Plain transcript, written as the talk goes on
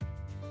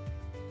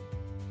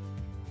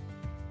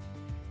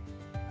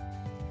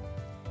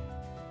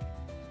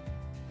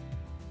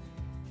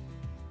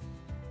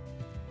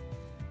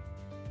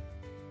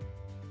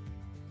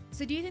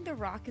So do you think The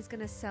Rock is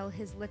going to sell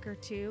his liquor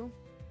too?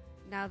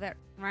 Now that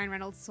Ryan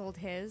Reynolds sold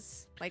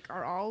his, like, do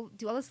all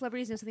the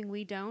celebrities know something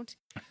we don't,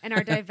 and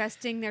are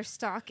divesting their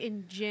stock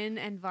in gin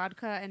and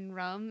vodka and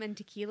rum and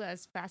tequila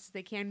as fast as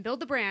they can, build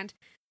the brand,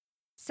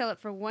 sell it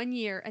for 1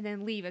 year, and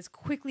then leave as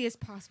quickly as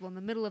possible in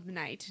the middle of the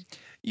night?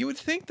 You would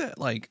think that,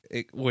 like,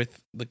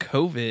 with the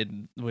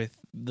COVID, with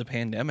the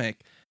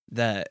pandemic,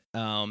 that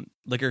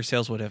liquor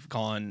sales would have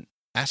gone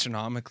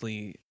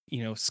astronomically,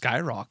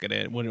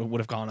 skyrocketed, would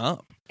have gone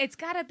up. It's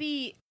got to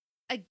be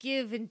a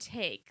give and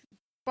take.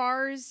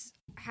 Bars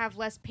have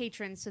less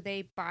patrons, so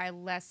they buy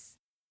less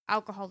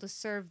alcohol to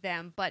serve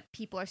them, but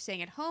people are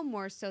staying at home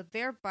more, so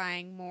they're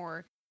buying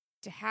more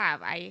to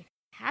have. I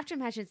have to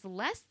imagine it's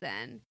less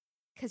then,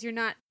 because you're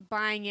not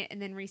buying it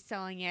and then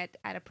reselling it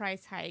at a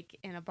price hike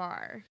in a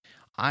bar.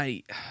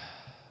 I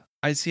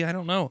see. I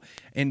don't know.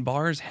 And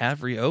bars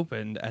have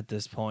reopened at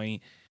this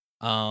point.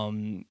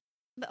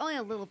 But only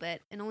a little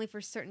bit, and only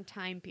for certain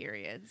time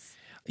periods.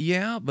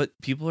 Yeah, but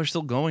people are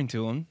still going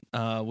to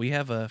them. We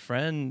have a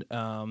friend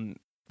of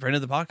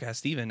the podcast,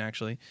 Steven,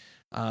 actually,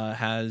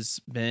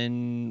 has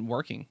been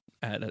working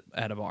at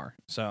a bar.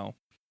 So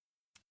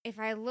if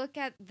I look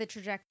at the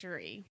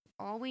trajectory,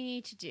 all we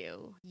need to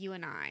do, you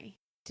and I,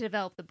 to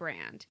develop the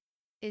brand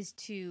is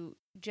to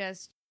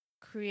just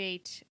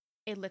create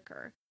a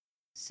liquor.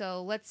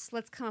 So let's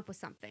come up with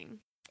something.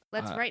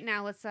 Let's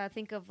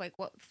think of, like,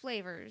 what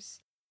flavors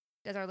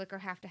does our liquor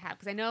have to have?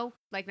 Because I know,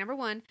 like, number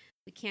one,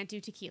 we can't do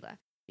tequila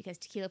because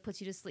tequila puts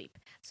you to sleep.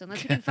 So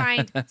unless we can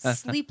find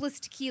Sleepless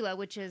Tequila,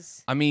 which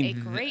is a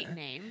great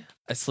name.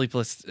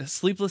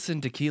 Sleepless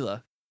in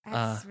Tequila.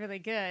 That's really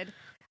good.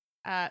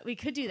 We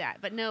could do that,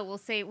 but no,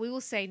 we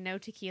will say no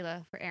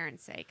tequila for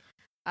Aaron's sake.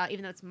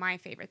 Even though it's my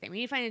favorite thing. We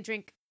need to find a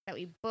drink that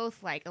we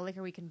both like, a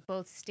liquor we can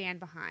both stand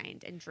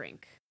behind and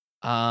drink.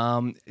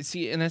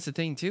 See, and that's the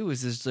thing too,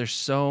 is there's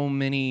so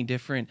many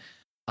different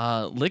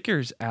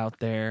liquors out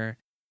there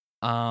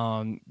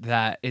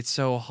that it's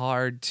so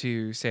hard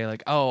to say,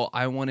 like, oh,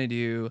 I want to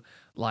do,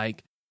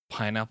 like,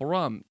 pineapple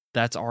rum.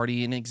 That's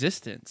already in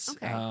existence.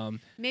 Okay.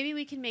 Maybe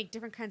we can make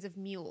different kinds of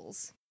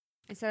mules.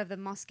 Instead of the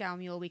Moscow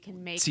mule, we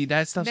can make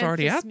that stuff's Memphis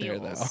already out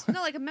mules. there, though.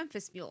 No, like a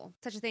Memphis mule.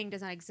 Such a thing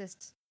does not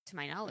exist to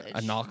my knowledge.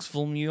 A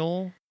Knoxville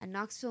mule? A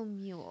Knoxville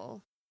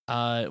mule.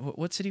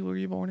 What city were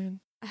you born in?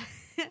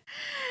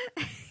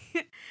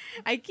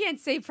 I can't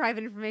say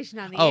private information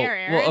on the air,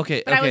 Aaron. Well,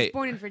 okay, but I was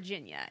born in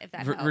Virginia, if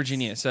that helps.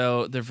 Virginia.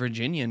 So the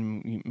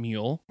Virginian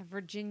mule. A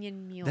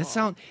Virginian mule. That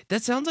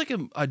sounds like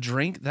a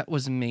drink that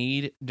was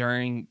made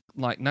during,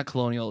 like, not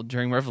colonial,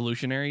 during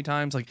Revolutionary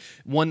times, like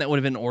one that would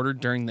have been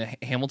ordered during the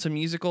Hamilton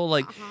musical,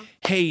 like,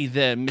 hey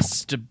there,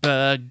 Mr.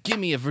 Bug, give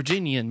me a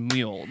Virginian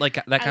mule,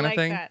 like that kind of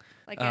thing. That.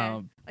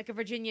 Like a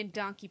Virginian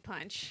donkey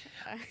punch.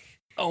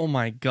 Oh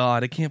my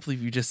God, I can't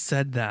believe you just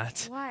said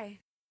that. Why?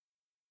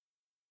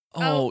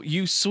 Oh,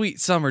 you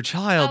sweet summer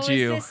child,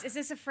 you. Is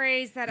this a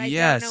phrase that I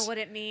don't know what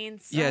it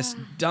means? Yes,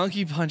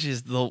 donkey punch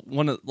is the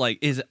one of, like,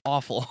 is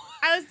awful.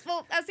 I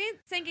was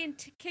thinking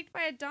kicked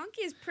by a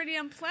donkey is pretty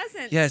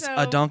unpleasant. Yes, so...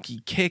 a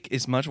donkey kick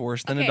is much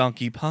worse than a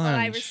donkey punch. Well,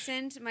 I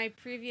rescind my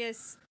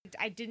previous.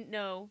 I didn't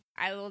know.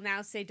 I will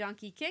now say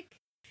donkey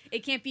kick. It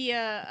can't be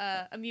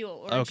a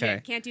mule or a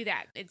jig. Can't do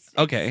that. It's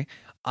okay.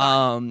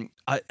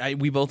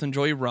 We both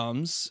enjoy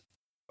rums.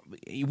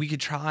 We could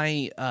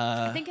try.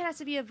 I think it has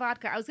to be a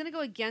vodka. I was gonna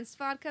go against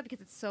vodka because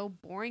it's so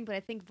boring, but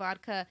I think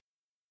vodka,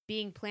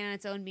 being plain on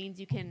its own, means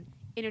you can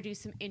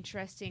introduce some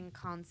interesting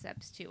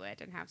concepts to it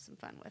and have some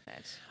fun with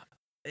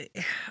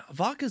it.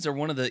 Vodkas are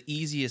one of the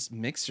easiest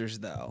mixers,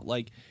 though.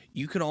 Like,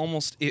 you could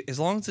almost, as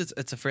long as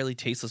it's a fairly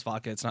tasteless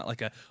vodka, it's not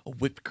like a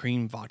whipped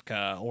cream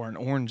vodka or an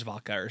orange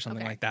vodka or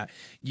something like that.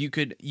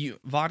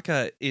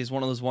 Vodka is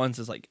one of those ones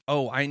that's like,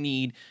 oh, I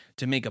need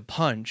to make a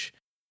punch.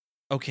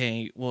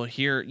 Okay, well,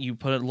 here you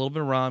put a little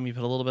bit of rum, you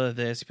put a little bit of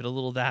this, you put a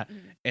little of that,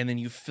 and then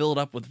you fill it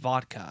up with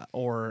vodka,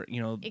 or,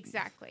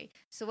 Exactly.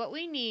 So what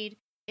we need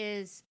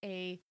is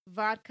a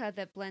vodka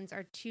that blends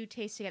our two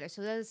tastes together.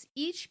 So let's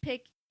each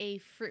pick a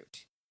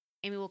fruit,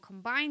 and we will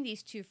combine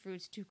these two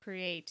fruits to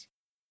create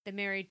the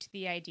Married to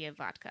the Idea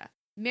vodka.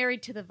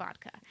 Married to the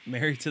vodka.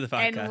 Married to the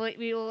vodka. And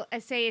we will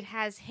say it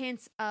has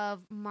hints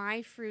of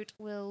my fruit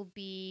will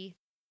be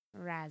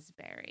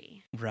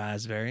raspberry.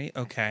 Raspberry,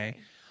 okay.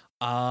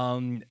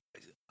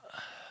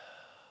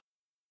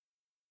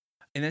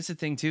 And that's the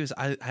thing too, is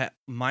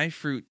my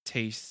fruit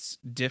tastes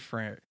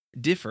differ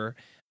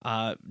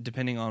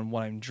depending on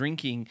what I'm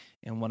drinking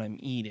and what I'm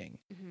eating.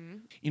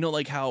 Mm-hmm.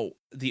 Like how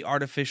the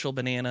artificial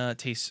banana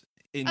tastes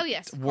in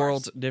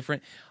worlds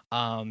different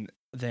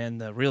than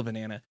the real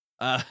banana.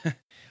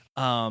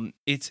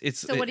 It's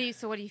So what are you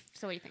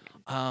thinking?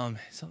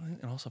 Something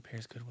that also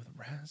pairs good with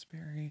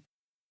raspberry,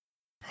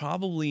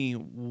 probably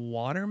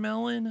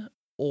watermelon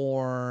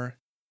or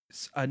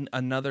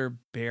another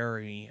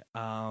berry.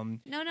 No,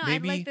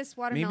 maybe, I like this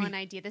watermelon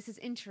idea. This is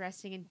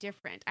interesting and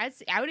different. I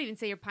would even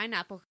say your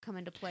pineapple could come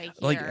into play here.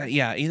 Like,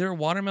 either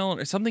watermelon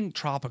or something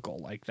tropical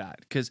like that.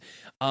 Because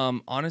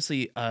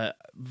honestly,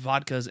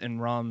 vodkas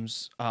and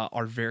rums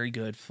are very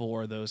good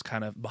for those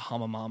kind of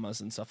Bahama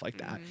Mamas and stuff like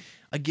that.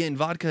 Again,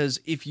 vodkas,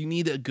 if you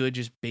need a good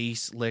just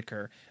base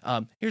liquor,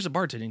 here's a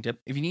bartending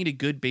tip. If you need a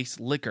good base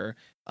liquor,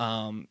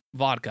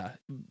 vodka,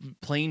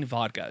 plain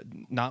vodka,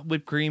 not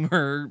whipped cream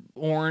or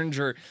orange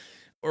or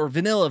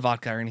vanilla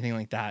vodka or anything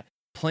like that.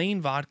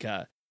 Plain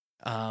vodka,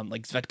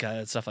 like Svedka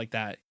and stuff like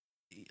that.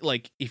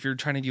 Like if you're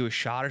trying to do a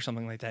shot or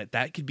something like that,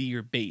 that could be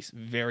your base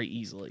very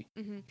easily.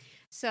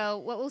 So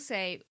what we'll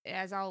say,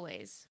 as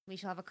always, we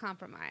shall have a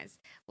compromise.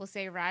 We'll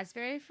say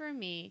raspberry for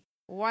me,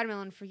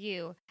 watermelon for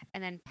you,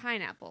 and then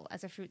pineapple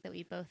as a fruit that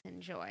we both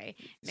enjoy.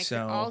 Mix it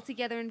all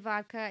together in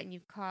vodka, and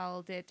you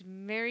called it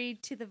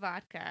Married to the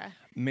Vodka.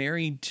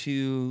 Married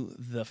to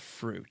the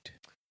fruit.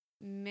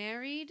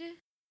 Married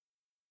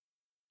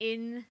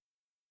in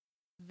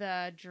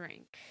the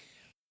drink.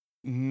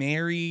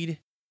 Married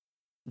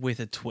with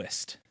a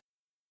twist.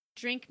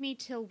 Drink me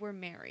till we're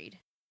married.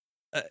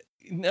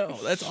 No,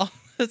 that's all.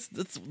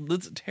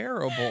 That's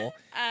terrible.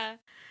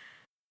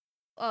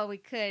 We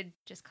could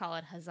just call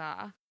it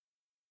huzzah.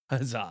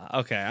 Huzzah.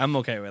 Okay, I'm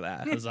okay with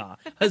that. Huzzah.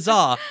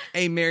 Huzzah.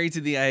 A Married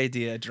to the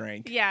Idea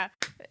drink. Yeah.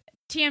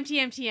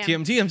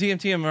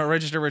 TM.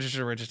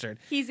 Registered.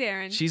 He's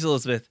Aaron. She's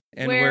Elizabeth.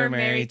 And we're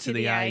married to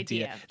the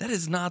idea. That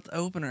is not the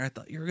opener I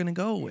thought you were going to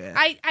go with.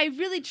 I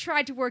really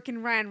tried to work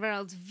in Ryan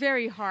Reynolds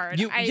very hard.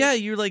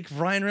 You're like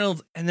Ryan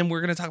Reynolds, and then we're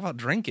going to talk about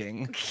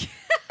drinking.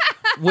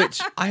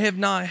 Which I have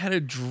not had a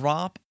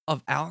drop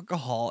of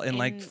alcohol in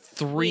like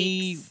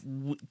 3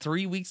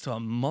 weeks to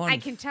a month. I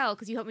can tell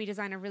because you helped me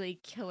design a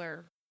really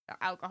killer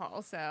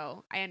alcohol,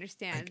 so I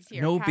understand.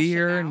 Like, no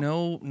beer,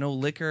 no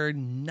liquor,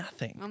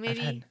 nothing. Well,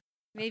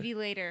 maybe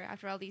later,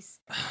 after all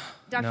these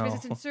doctor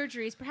visits and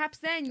surgeries, perhaps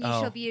then you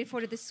shall be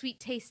afforded the sweet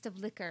taste of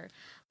liquor.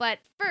 But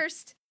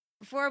first,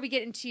 before we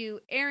get into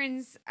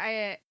Aaron's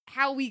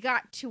how we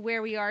got to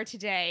where we are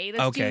today,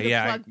 let's do the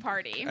plug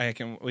party.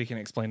 We can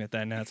explain it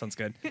then. That sounds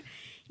good.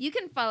 You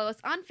can follow us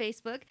on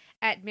Facebook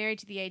at Married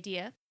to the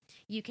Idea.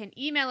 You can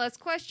email us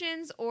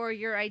questions or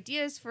your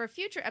ideas for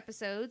future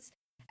episodes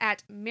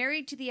at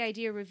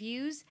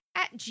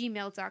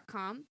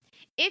marriedtotheideareviews@gmail.com.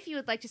 If you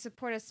would like to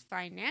support us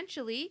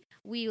financially,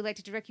 we would like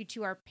to direct you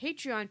to our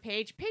Patreon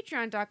page,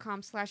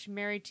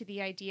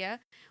 patreon.com/marriedtotheidea.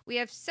 We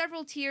have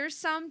several tiers,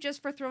 some just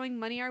for throwing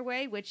money our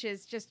way, which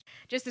is just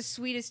the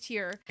sweetest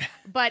tier.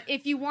 But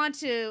if you want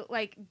to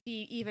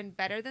be even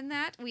better than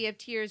that, we have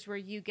tiers where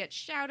you get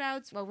shout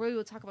outs, where we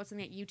will talk about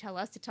something that you tell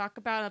us to talk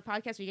about on the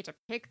podcast, where you get to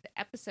pick the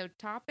episode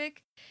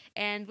topic.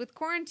 And with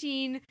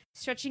quarantine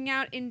stretching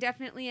out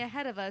indefinitely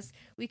ahead of us,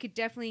 we could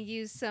definitely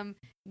use some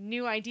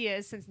new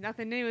ideas since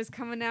nothing new is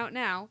coming out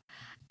now.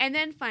 And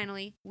then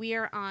finally, we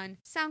are on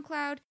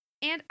SoundCloud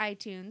and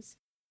iTunes.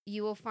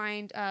 You will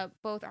find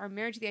both our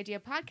Marriage to the Idea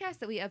podcast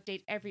that we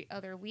update every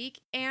other week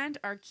and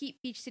our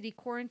Keep Beach City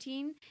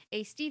Quarantine,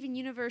 a Steven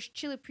Universe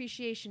Chill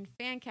Appreciation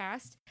fan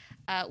cast.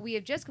 We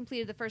have just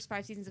completed the first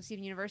 5 seasons of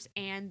Steven Universe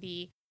and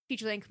the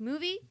feature-length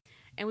movie,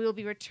 and we will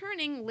be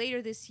returning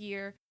later this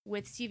year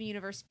with Steven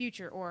Universe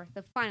Future, or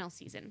the final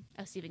season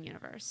of Steven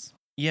Universe.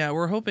 Yeah,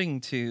 we're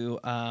hoping to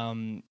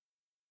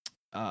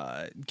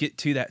get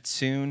to that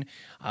soon.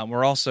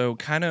 We're also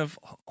kind of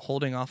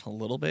holding off a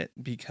little bit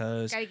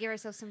because gotta give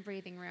ourselves some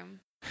breathing room.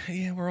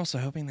 Yeah, we're also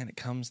hoping that it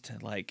comes to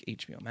like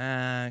HBO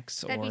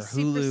Max or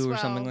Hulu or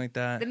something like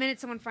that. The minute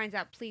someone finds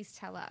out, please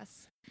tell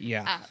us.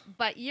 Yeah.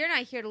 But you're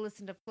not here to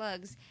listen to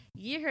plugs.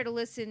 You're here to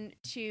listen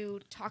to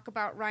talk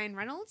about Ryan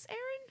Reynolds,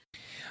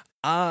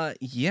 Aaron?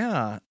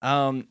 Yeah.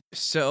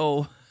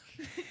 So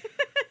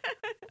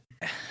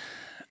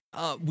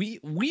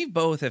we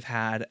both have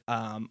had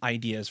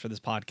ideas for this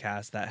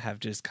podcast that have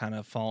just kind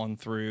of fallen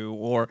through,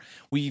 or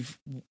we've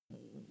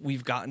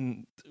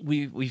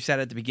said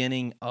at the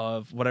beginning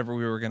of whatever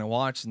we were going to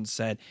watch and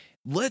said,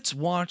 let's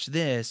watch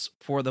this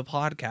for the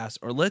podcast,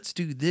 or let's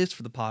do this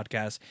for the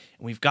podcast,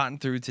 and we've gotten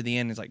through to the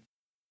end. It's like,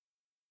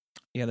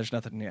 yeah, there's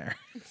nothing there.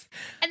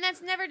 And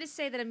that's never to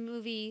say that a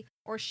movie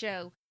or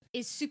show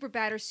is super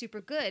bad or super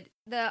good.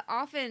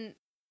 Often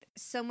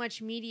so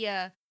much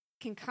media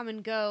can come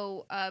and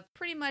go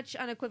pretty much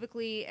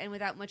unequivocally and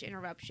without much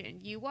interruption.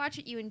 You watch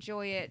it, you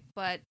enjoy it,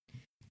 but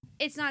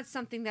it's not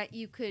something that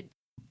you could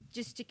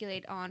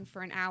gesticulate on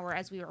for an hour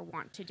as we were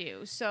wont to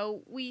do.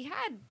 So we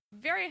had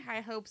very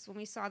high hopes when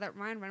we saw that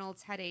Ryan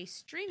Reynolds had a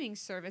streaming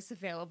service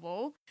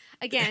available.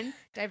 Again,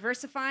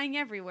 diversifying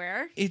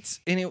everywhere.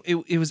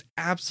 It was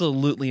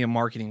absolutely a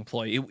marketing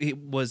ploy. It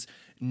was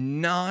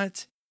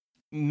not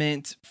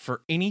meant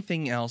for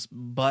anything else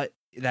but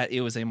that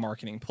it was a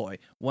marketing ploy,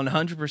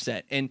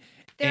 100%. And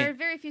there are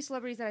very few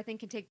celebrities that I think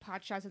can take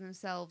pot shots of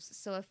themselves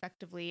so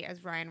effectively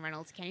as Ryan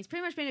Reynolds can. He's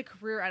pretty much made a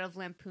career out of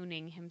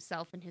lampooning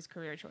himself and his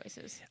career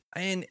choices.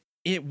 And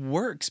it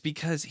works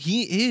because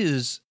he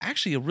is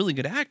actually a really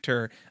good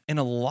actor in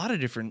a lot of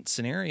different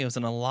scenarios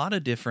and a lot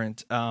of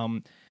different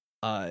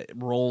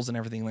roles and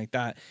everything like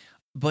that.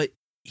 But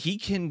he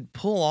can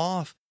pull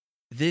off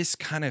this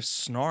kind of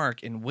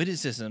snark and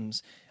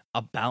witticisms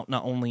about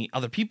not only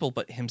other people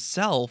but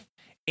himself,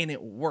 and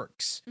it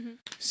works. Mm-hmm.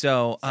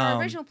 So our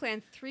original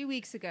plan 3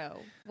 weeks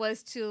ago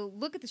was to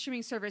look at the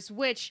streaming service,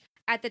 which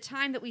at the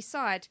time that we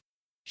saw it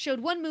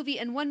showed one movie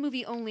and one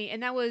movie only,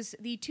 and that was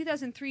the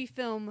 2003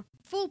 film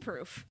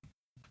Foolproof,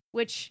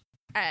 which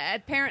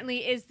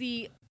apparently is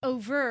the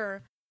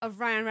oeuvre of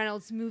Ryan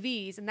Reynolds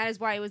movies, and that is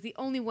why it was the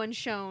only one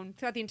shown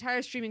throughout the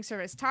entire streaming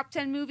service. Top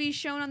 10 movies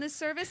shown on this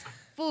service,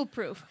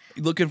 Foolproof.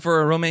 Looking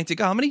for a romantic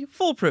comedy?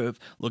 Foolproof.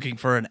 Looking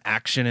for an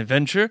action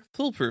adventure?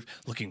 Foolproof.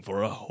 Looking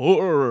for a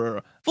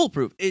horror?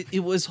 Foolproof.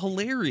 It was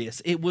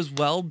hilarious. It was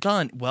well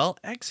done, well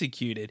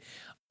executed,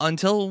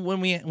 until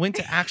when we went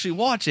to actually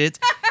watch it,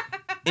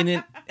 and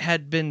it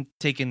had been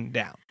taken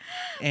down.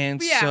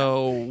 And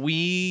so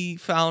we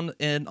found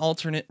an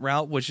alternate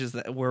route, which is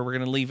where we're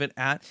going to leave it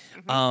at,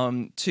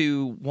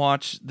 to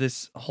watch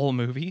this whole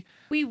movie.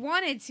 We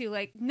wanted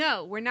to,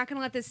 no, we're not going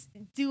to let this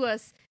do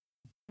us.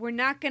 We're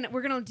going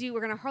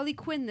to Harley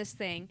Quinn this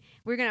thing.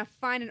 We're going to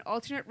find an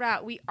alternate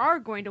route. We are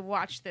going to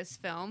watch this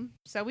film.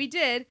 So we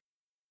did.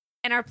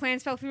 And our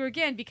plans fell through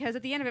again because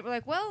at the end of it, we're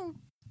like, well,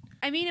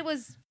 I mean, it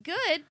was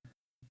good,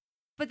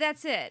 but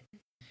that's it.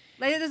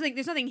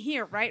 There's nothing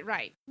here, right?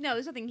 Right. No,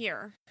 there's nothing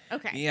here.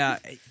 Okay. Yeah,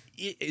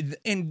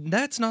 and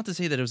that's not to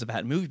say that it was a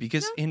bad movie,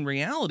 because in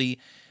reality,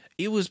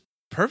 it was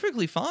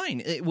perfectly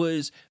fine. It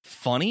was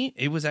funny.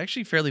 It was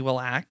actually fairly well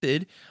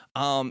acted.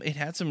 It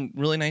had some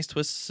really nice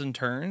twists and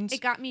turns. It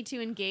got me to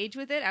engage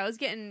with it. I was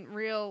getting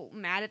real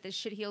mad at the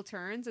shitheel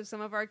turns of some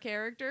of our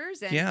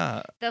characters,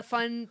 and the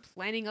fun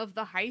planning of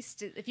the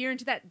heist. If you're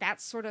into that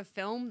sort of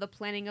film, the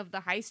planning of the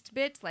heist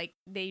bit,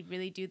 they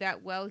really do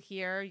that well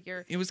here.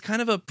 It was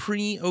kind of a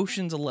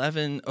pre-Ocean's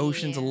 11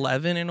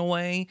 in a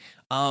way.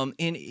 In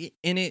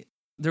it,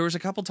 there was a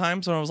couple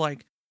times when I was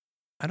like,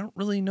 I don't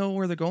really know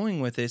where they're going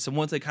with this. And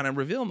once they kind of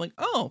reveal, I'm like,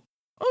 oh,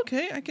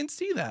 okay, I can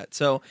see that.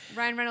 So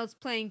Ryan Reynolds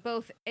playing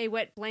both a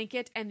wet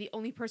blanket and the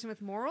only person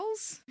with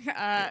morals.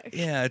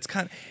 It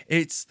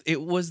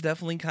was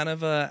definitely kind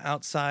of a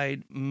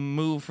outside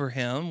move for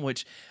him,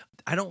 which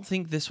I don't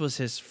think this was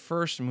his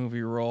first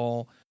movie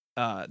role.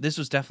 This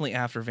was definitely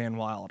after Van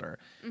Wilder.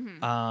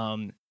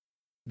 Mm-hmm.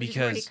 Because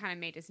where he kind of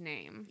made his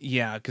name.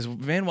 Yeah, because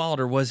Van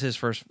Wilder was his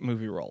first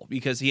movie role,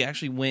 because he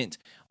actually went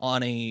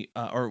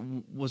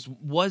on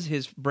was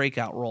his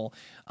breakout role,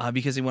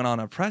 because he went on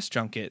a press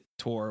junket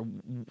tour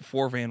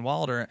for Van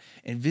Wilder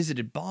and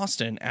visited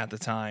Boston at the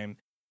time,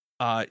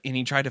 and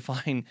he tried to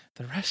find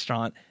the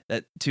restaurant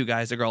that Two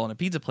Guys, a Girl, and a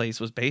Pizza Place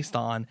was based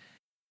on,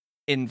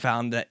 and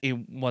found that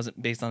it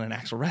wasn't based on an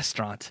actual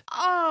restaurant.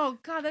 Oh,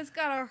 God, that's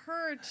gotta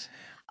hurt.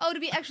 Oh, to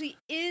be actually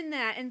in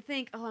that and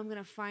think, oh, I'm going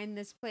to find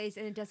this place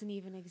and it doesn't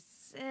even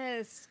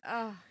exist.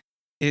 Oh.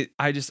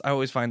 I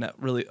always find that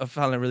I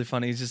found that really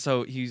funny. He's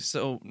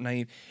so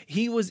naive.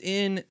 He was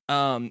in,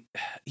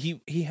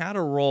 he had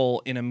a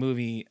role in a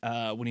movie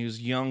when he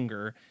was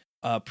younger,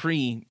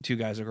 pre Two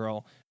Guys, a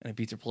Girl, and a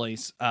Pizza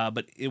Place,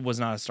 but it was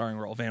not a starring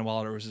role. Van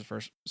Wilder was his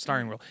first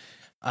starring role.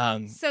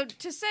 So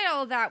to say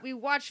all of that, we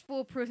watched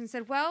Foolproof and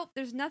said, well,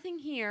 there's nothing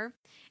here.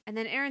 And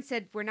then Aaron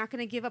said, we're not going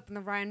to give up on the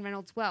Ryan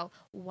Reynolds well.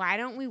 Why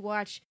don't we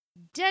watch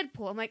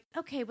Deadpool? I'm like,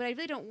 okay, but I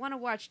really don't want to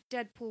watch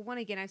Deadpool 1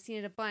 again. I've seen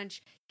it a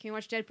bunch. Can we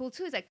watch Deadpool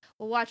 2? He's like,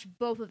 we'll watch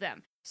both of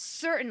them.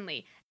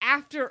 Certainly.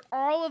 After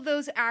all of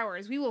those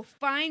hours, we will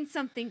find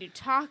something to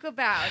talk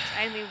about.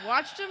 And we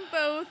watched them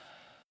both.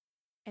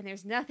 And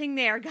there's nothing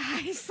there,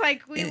 guys.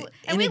 We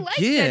liked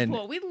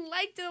Deadpool. We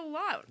liked it a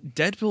lot.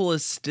 Deadpool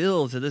is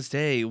still, to this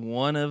day,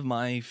 one of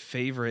my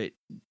favorite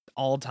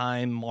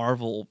all-time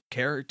Marvel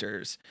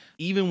characters.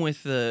 Even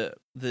with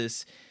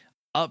this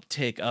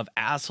uptick of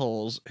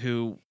assholes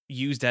who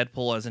use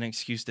Deadpool as an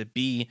excuse to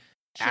be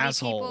shitty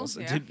assholes,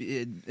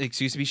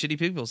 excuse to be shitty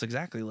people.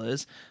 Exactly,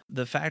 Liz.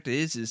 The fact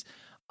is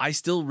I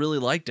still really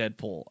like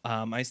Deadpool.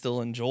 I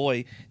still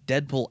enjoy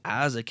Deadpool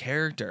as a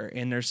character,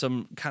 and there's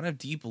some kind of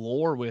deep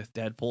lore with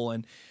Deadpool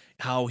and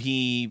how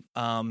he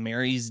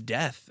marries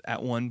Death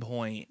at one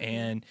point,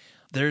 and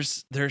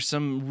there's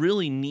some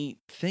really neat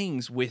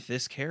things with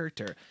this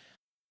character.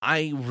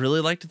 I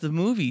really liked the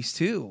movies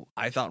too.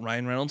 I thought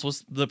Ryan Reynolds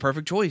was the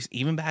perfect choice,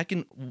 even back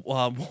in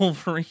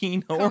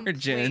Wolverine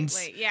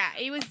Origins. Yeah,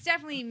 it was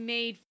definitely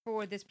made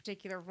for this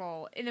particular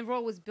role, and the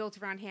role was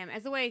built around him.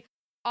 As the way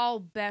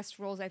all best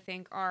roles, I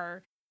think,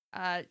 are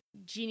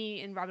Genie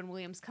and Robin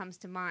Williams comes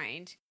to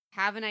mind.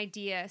 Have an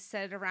idea,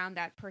 set it around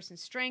that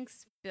person's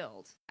strengths,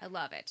 build. I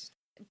love it.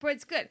 But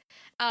it's good.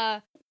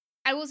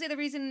 I will say the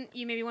reason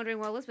you may be wondering,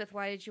 well, Elizabeth,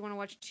 why did you want to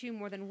watch two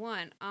more than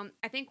one?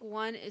 I think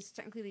one is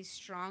technically the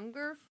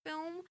stronger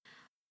film,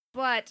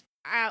 but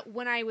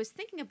when I was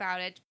thinking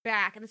about it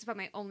back, and this is about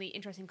my only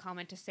interesting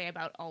comment to say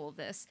about all of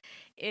this,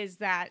 is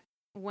that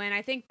when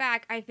I think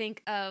back, I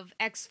think of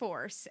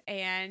X-Force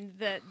and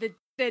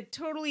the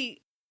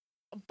totally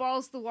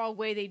balls to the wall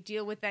way they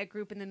deal with that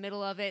group in the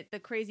middle of it, the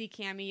crazy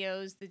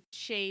cameos, the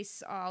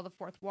chase, all the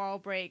fourth wall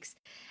breaks,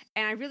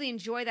 and I really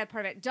enjoy that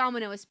part of it.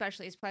 Domino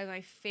especially is probably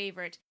my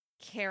favorite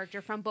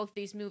character from both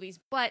these movies,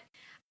 but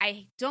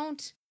I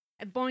don't.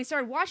 When I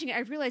started watching it, I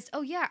realized,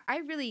 oh yeah, I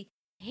really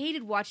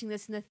hated watching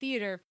this in the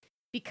theater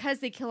because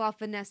they kill off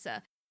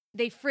Vanessa.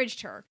 They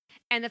fridged her.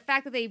 And the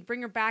fact that they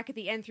bring her back at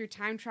the end through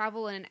time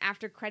travel and an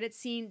after credit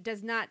scene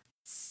does not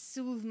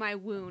soothe my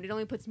wound. It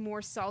only puts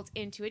more salt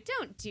into it.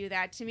 Don't do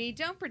that to me.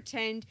 Don't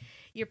pretend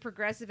you're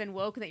progressive and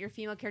woke and that your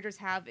female characters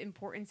have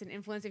importance and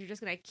influence if you're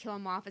just going to kill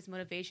them off as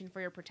motivation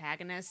for your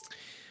protagonist.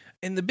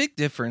 And the big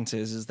difference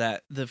is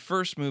that the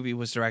first movie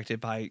was directed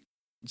by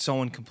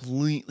someone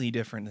completely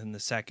different than the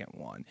second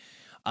one.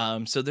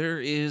 So there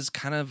is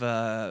kind of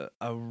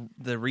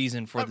the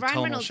reason for the Ryan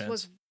tonal Reynolds shifts.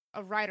 was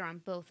a writer on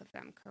both of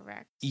them,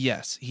 correct?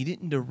 Yes, he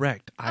didn't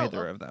direct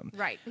either of them.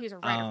 Right, but he was a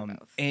writer for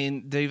both.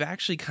 And they've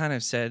actually kind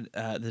of said,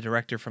 the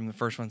director from the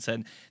first one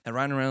said that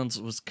Ryan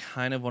Reynolds was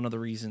kind of one of the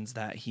reasons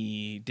that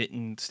he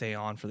didn't stay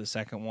on for the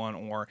second one,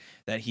 or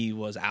that he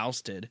was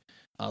ousted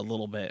a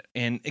little bit.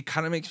 And it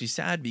kind of makes me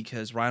sad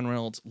because Ryan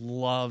Reynolds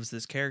loves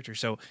this character.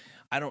 So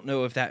I don't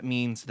know if that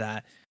means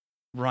that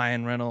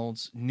Ryan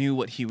Reynolds knew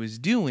what he was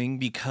doing,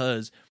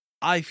 because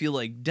I feel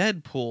like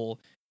Deadpool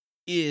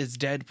is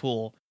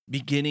Deadpool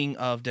beginning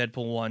of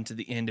Deadpool 1 to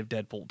the end of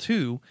Deadpool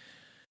 2,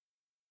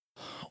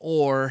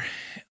 or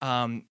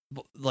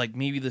like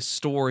maybe the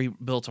story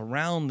built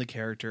around the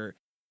character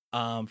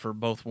for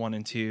both 1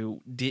 and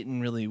 2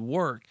 didn't really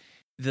work.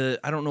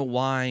 I don't know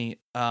why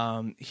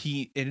I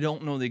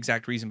don't know the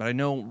exact reason, but I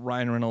know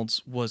Ryan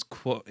Reynolds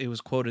it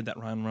was quoted that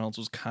Ryan Reynolds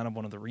was kind of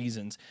one of the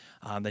reasons,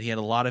 that he had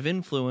a lot of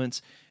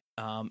influence,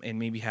 and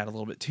maybe had a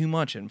little bit too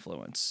much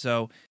influence.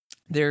 So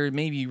there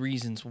may be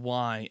reasons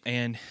why,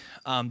 and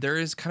there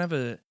is kind of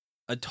a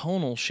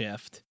tonal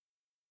shift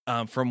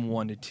from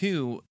 1 to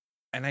 2,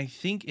 and I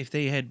think if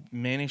they had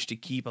managed to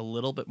keep a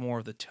little bit more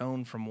of the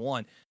tone from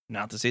 1,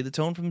 not to say the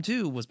tone from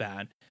 2 was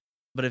bad,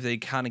 but if they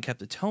kind of kept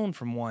the tone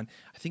from 1,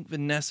 I think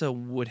Vanessa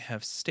would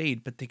have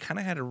stayed, but they kind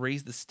of had to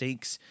raise the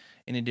stakes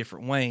in a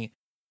different way.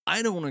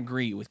 I don't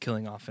agree with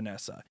killing off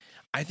Vanessa.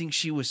 I think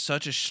she was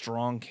such a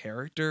strong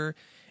character,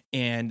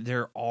 and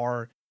there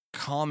are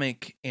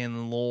comic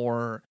and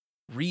lore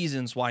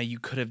reasons why you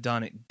could have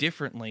done it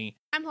differently.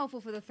 I'm hopeful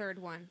for the third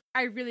one.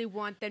 I really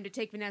want them to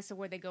take Vanessa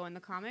where they go in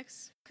the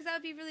comics, because that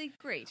would be really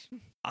great.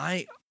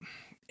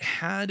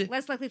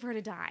 Less likely for her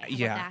to die. How about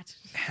that?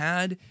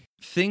 Had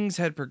things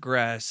had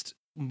progressed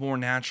more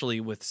naturally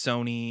with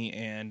Sony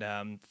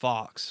and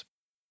Fox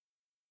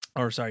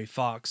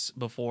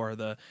before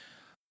the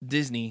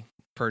Disney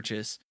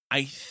purchase,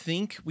 I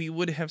think we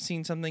would have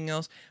seen something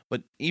else.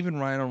 But even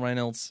Ryan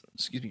Reynolds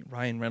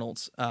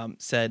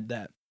said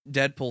that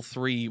Deadpool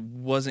 3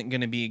 wasn't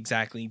going to be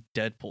exactly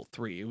Deadpool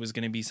 3. It was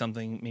going to be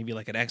something maybe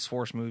like an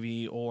X-Force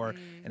movie or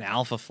an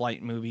Alpha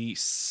Flight movie,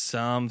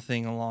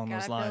 something along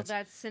those lines.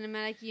 Build that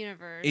cinematic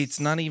universe. It's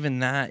not even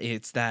that.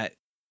 It's that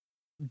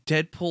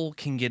Deadpool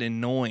can get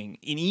annoying,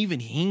 and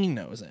even he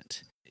knows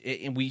it.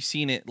 And we've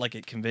seen it like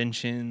at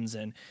conventions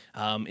and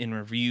in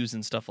reviews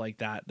and stuff like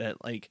that,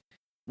 that like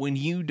when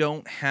you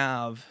don't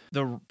have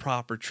the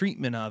proper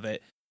treatment of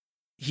it,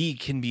 he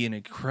can be an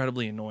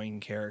incredibly annoying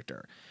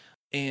character.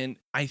 And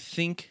I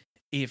think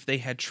if they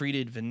had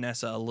treated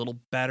Vanessa a little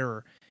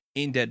better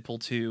in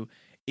Deadpool 2,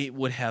 it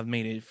would have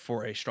made it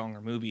for a stronger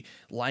movie,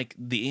 like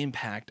the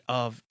impact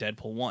of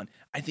Deadpool 1.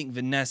 I think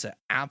Vanessa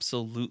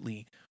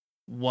absolutely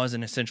was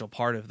an essential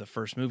part of the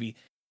first movie.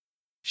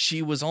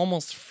 She was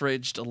almost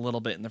fridged a little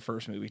bit in the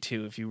first movie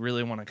too, if you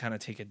really want to kind of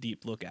take a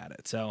deep look at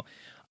it. So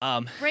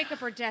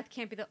breakup or death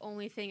can't be the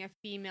only thing a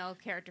female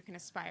character can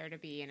aspire to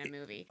be in a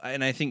movie.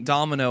 And I think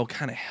Domino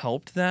kind of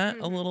helped that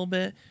a little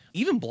bit.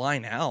 Even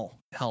Blind Al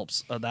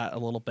helps that a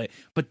little bit.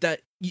 But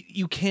that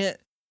you can't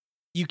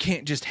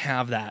just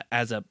have that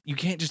you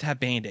can't just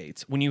have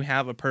Band-Aids when you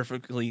have a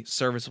perfectly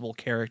serviceable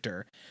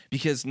character,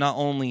 because not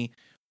only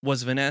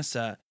was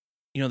Vanessa,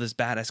 this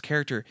badass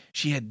character,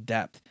 she had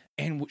depth,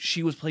 and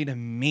she was played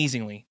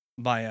amazingly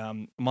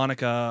by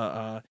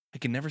Monica. I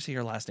can never say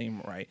her last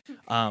name right.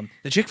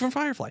 The chick from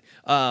Firefly.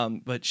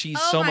 But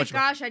she's so much. Oh my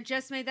gosh! I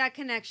just made that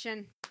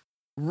connection.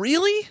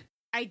 Really?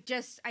 I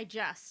just.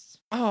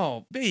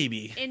 Oh,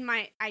 baby.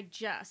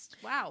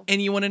 Wow.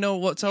 And you want to know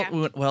what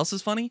else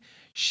is funny?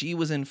 She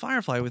was in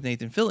Firefly with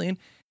Nathan Fillion.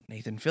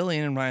 Nathan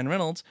Fillion and Ryan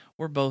Reynolds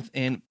were both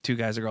in Two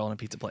Guys, a Girl, and a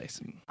Pizza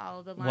Place.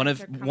 All the one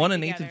of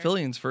Nathan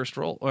Fillion's first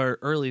role or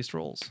earliest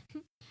roles.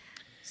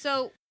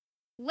 So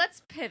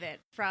let's pivot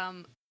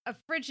from a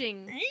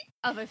fridging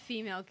of a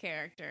female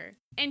character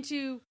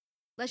into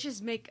let's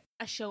just make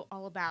a show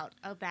all about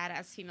a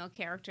badass female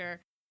character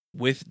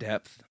with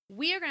depth.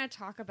 We are going to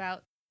talk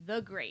about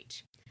The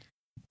Great.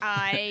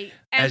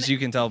 As you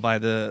can tell by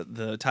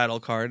the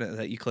title card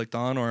that you clicked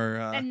on,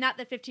 and not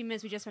the 15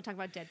 minutes we just went talking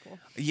about Deadpool.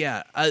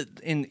 Yeah,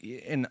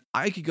 and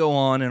I could go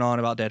on and on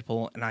about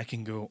Deadpool, and I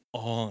can go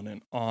on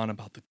and on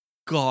about the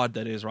god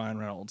that is Ryan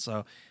Reynolds.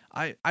 So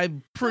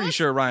I'm pretty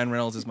sure Ryan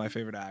Reynolds is my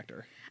favorite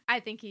actor. I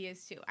think he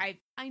is too. I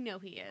know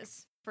he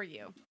is. For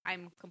you,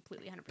 I'm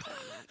completely 100% on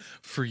that.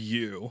 For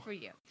you,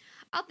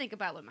 I'll think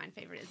about what my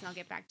favorite is, and I'll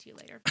get back to you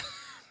later.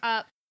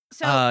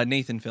 So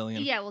Nathan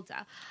Fillion. Yeah, well,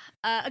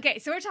 duh. Okay,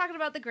 so we're talking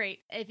about The Great.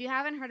 If you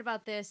haven't heard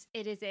about this,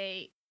 it is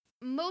a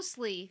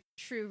mostly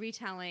true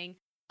retelling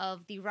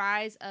of the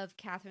rise of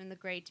Catherine the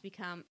Great to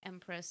become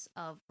Empress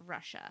of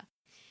Russia.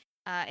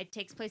 It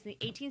takes place in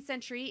the 18th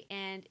century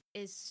and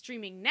is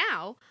streaming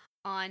now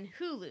on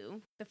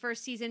Hulu. The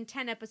first season,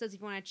 10 episodes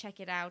if you want to check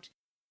it out.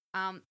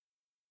 I'm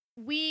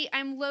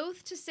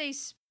loath to say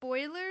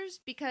spoilers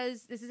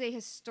because this is a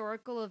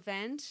historical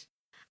event.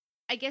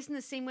 I guess in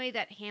the same way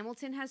that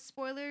Hamilton has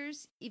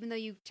spoilers, even though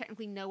you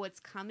technically know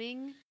what's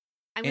coming.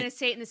 I'm going to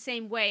say it in the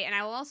same way, and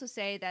I will also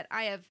say that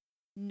I have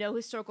no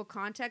historical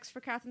context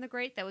for Catherine the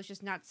Great. That was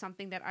just not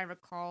something that I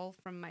recall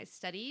from my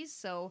studies,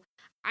 so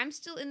I'm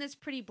still in this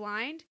pretty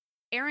blind.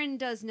 Aaron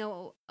does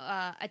know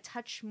a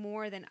touch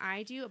more than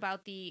I do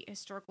about the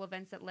historical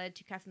events that led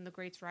to Catherine the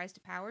Great's rise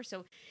to power,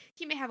 so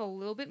he may have a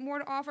little bit more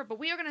to offer, but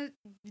we are going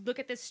to look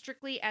at this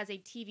strictly as a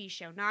TV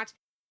show, not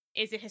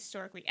is it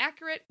historically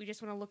accurate? We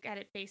just want to look at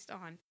it based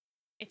on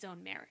its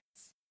own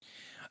merits.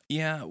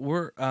 Yeah,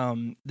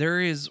 there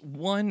is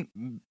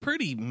one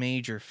pretty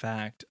major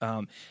fact,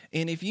 and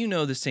if you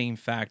know the same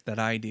fact that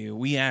I do,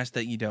 we ask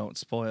that you don't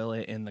spoil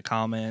it in the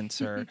comments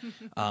or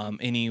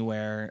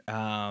anywhere,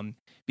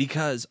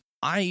 because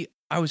I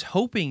was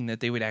hoping that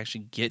they would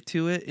actually get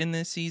to it in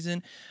this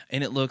season,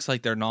 and it looks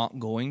like they're not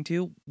going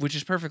to, which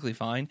is perfectly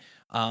fine.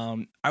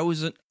 I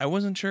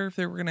wasn't sure if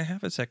they were going to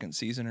have a second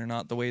season or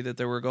not. The way that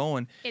they were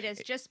going, it has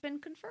just been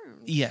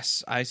confirmed.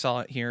 Yes, I saw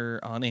it here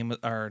on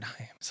Amazon,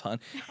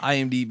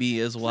 IMDb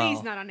as well.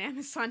 Please, not on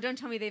Amazon. Don't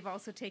tell me they've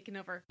also taken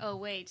over. Oh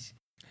wait,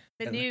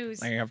 news.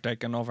 They have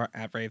taken over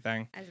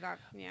everything.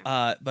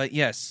 Yeah. But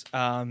yes,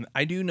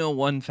 I do know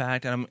one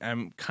fact, and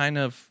I'm kind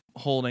of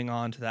holding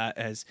on to that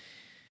as.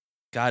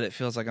 God, it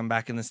feels like I'm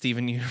back in the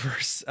Steven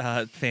Universe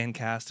fan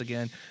cast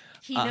again.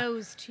 He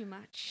knows too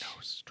much.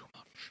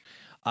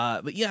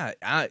 But yeah,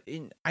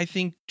 I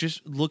think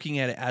just looking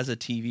at it as a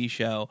TV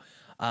show,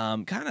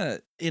 kind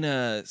of in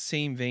a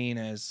same vein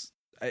as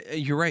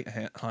you're right,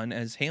 Hun,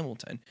 as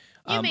Hamilton.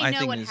 You may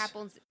know what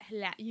happens.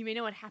 You may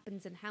know what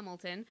happens in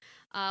Hamilton,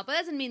 but that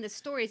doesn't mean the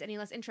story is any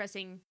less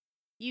interesting.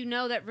 You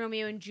know that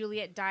Romeo and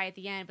Juliet die at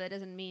the end, but that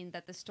doesn't mean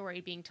that the story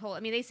being told.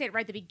 I mean, they say it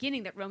right at the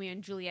beginning that Romeo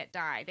and Juliet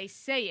die. They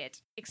say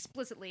it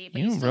explicitly, but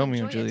you still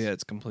Romeo and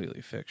Juliet's completely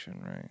fiction,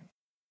 right?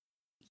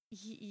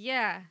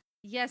 Yeah.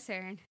 Yes,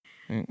 Aaron.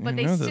 But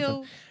they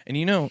still... And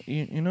you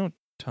know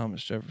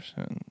Thomas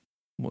Jefferson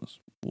was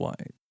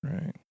white,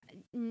 right?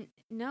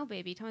 No,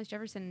 baby. Thomas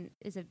Jefferson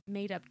is a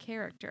made-up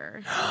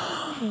character.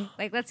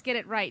 Like, let's get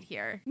it right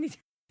here.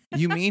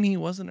 You mean he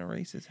wasn't a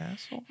racist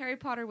asshole? Harry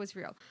Potter was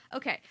real.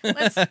 Okay,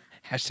 let's...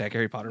 Hashtag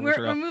Harry Potter was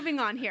real. We're moving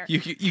on here. You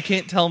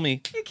can't tell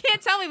me. You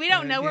can't tell me. We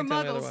don't know. We're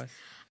muggles.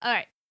 All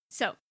right,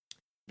 so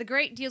The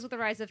Great deals with the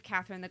rise of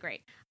Catherine the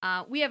Great.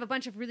 We have a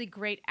bunch of really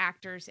great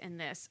actors in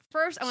this.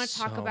 First, I want to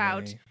talk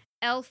about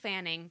Elle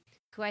Fanning,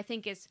 who I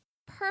think is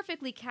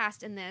perfectly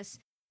cast in this.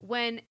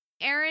 When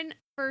Aaron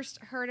first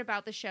heard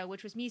about the show,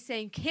 which was me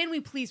saying, can we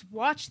please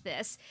watch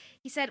this?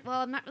 He said,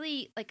 well, I'm not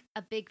really like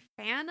a big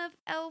fan of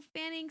Elle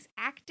Fanning's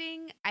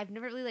acting. I've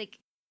never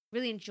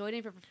really enjoyed any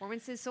of her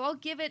performances, so I'll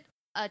give it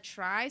a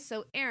try.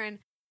 So Aaron,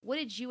 what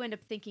did you end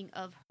up thinking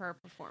of her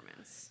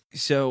performance?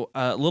 So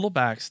a little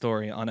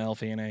backstory on Elle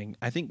Fanning.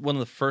 I think one of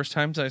the first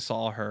times I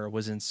saw her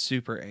was in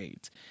Super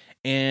 8.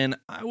 And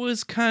I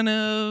was kind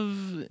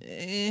of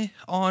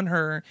on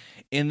her.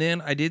 And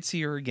then I did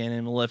see her again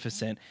in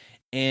Maleficent.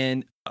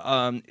 And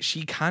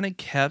she kind of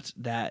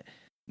kept that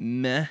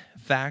meh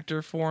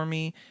factor for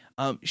me.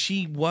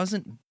 She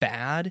wasn't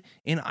bad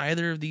in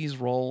either of these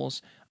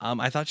roles.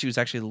 I thought she was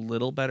actually a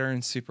little better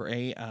in Super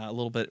 8, a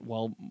little bit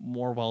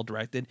more well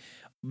directed.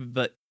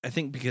 But I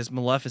think because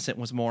Maleficent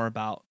was more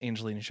about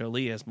Angelina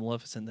Jolie as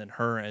Maleficent than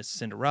her as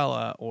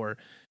Cinderella or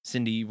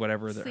Cindy,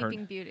 whatever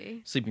Sleeping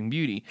Beauty. Sleeping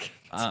Beauty.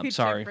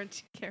 Sorry,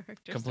 different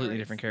characters. Completely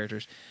different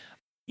characters.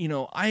 You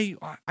know, I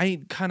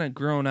kind of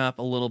grown up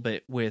a little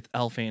bit with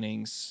Elle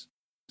Fanning's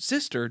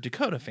sister,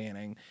 Dakota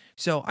Fanning,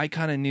 so I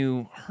kind of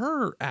knew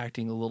her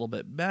acting a little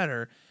bit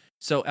better.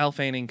 So Elle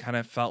Fanning kind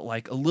of felt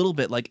like a little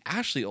bit like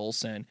Ashley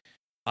Olsen,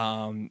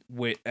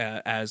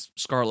 as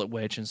Scarlet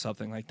Witch and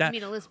something like that. I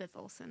mean Elizabeth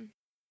Olsen.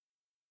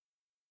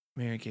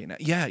 Mary-Kate.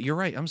 Yeah, you're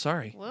right. I'm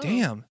sorry. Whoa.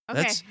 Damn.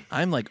 Okay.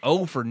 I'm like,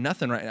 for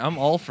nothing right now. I'm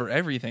all for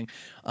everything.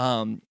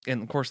 And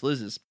of course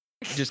Liz is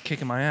just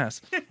kicking my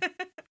ass.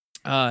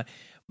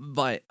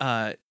 But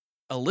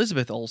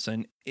Elizabeth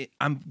Olsen,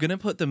 I'm going to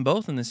put them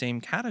both in the same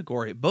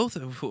category. Both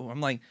of whom I'm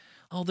like,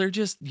 they're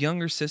just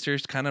younger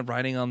sisters kind of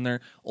riding on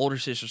their older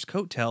sister's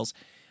coattails.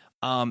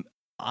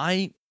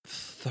 I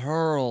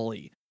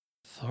thoroughly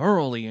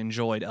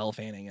enjoyed Elle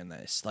Fanning in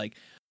this. Like,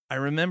 I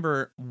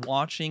remember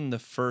watching the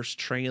first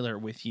trailer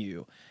with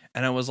you,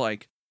 and I was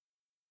like,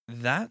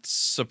 that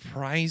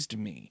surprised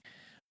me.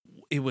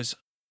 It was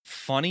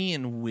funny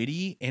and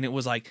witty, and it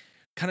was like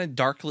kind of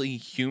darkly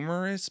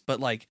humorous, but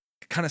like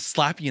kind of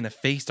slap you in the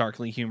face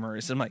darkly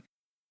humorous. I'm like,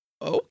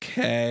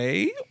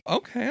 okay,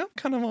 I'm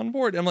kind of on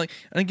board. I'm like,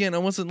 and again, I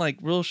wasn't like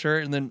real sure,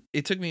 and then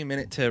it took me a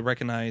minute to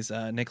recognize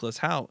Nicholas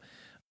Hoult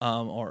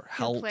or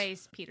helped. Who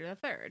plays Peter the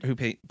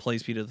Third.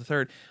 Plays Peter the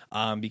Third,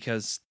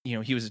 because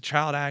he was a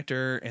child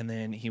actor, and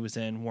then he was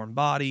in Warm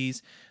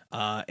Bodies,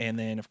 and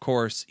then of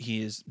course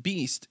he is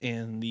Beast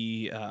in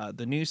the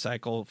news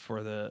cycle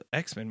for the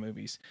X-Men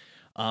movies,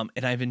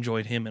 and I've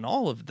enjoyed him in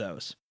all of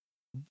those.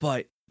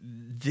 But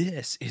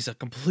this is a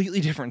completely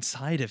different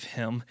side of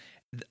him,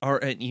 or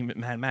even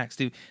Mad Max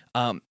too.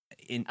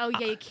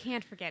 You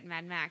can't forget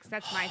Mad Max.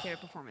 That's my favorite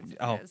performance.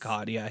 Oh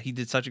God, yeah, he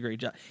did such a great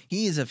job.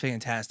 He is a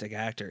fantastic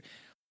actor,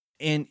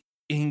 and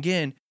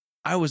again,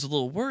 I was a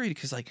little worried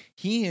because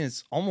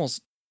he's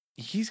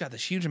got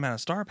this huge amount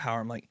of star power.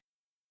 I'm like,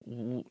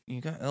 you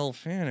got Elle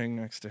Fanning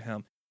next to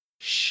him.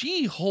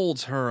 She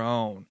holds her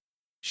own.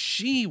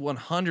 She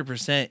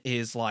 100%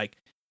 is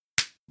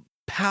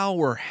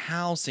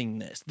powerhousing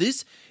this.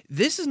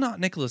 This is not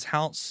Nicholas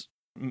Hoult's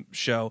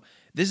show.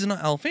 This is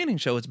not Elle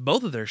Fanning's show. It's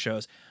both of their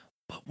shows.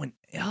 But when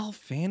Elle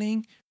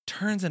Fanning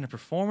turns in a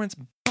performance,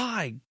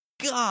 by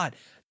God,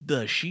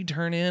 does she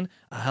turn in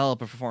a hell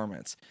of a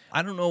performance.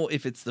 I don't know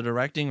if it's the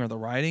directing or the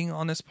writing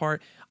on this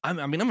part. I'm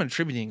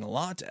attributing a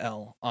lot to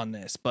Elle on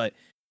this, but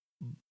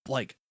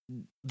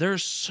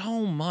there's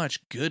so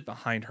much good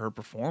behind her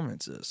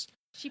performances.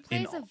 She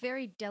plays a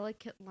very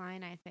delicate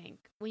line, I think.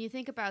 When you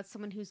think about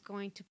someone who's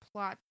going to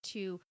plot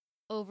to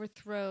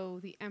overthrow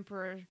the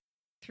Emperor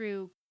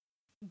through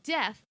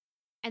death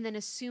and then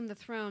assume the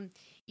throne,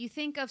 you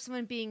think of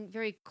someone being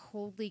very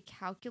coldly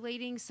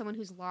calculating, someone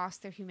who's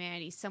lost their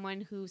humanity,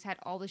 someone who's had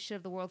all the shit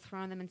of the world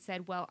thrown on them and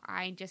said, well,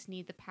 I just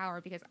need the power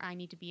because I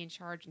need to be in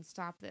charge and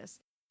stop this.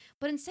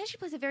 But instead she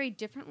plays a very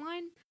different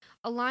line,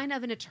 a line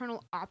of an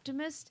eternal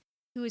optimist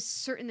who is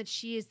certain that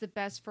she is the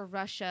best for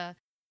Russia,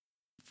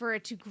 for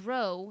it to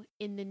grow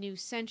in the new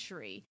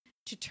century,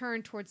 to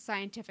turn towards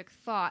scientific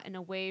thought and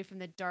away from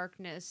the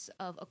darkness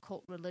of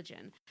occult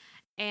religion.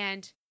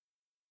 And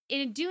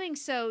in doing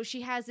so,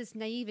 she has this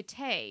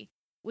naivete,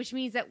 which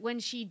means that when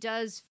she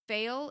does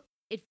fail,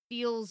 it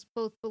feels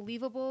both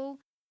believable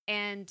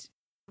and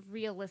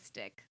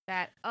realistic.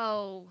 That,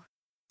 oh,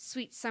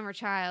 sweet summer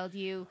child,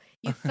 you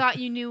thought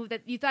you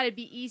thought it'd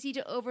be easy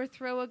to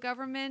overthrow a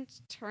government.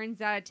 Turns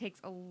out it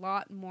takes a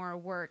lot more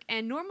work.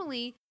 And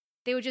normally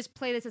they would just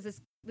play this as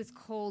this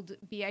cold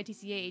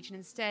bitch, and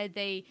instead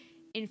they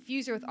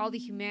infuse her with all the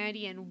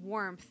humanity and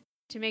warmth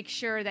to make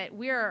sure that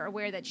we are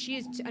aware that she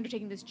is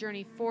undertaking this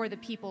journey for the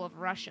people of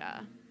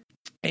Russia.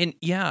 And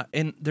yeah,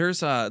 and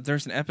there's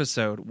an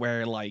episode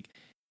where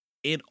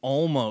it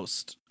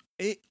almost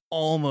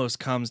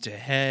comes to a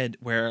head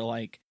where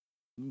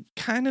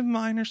kind of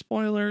minor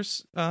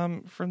spoilers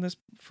from this.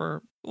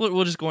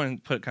 We'll just go ahead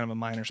and put kind of a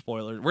minor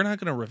spoiler. We're not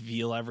going to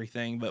reveal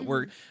everything, but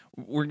we're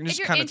just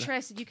if kind you're of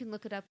interested, you can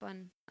look it up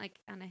on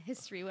a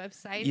history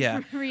website.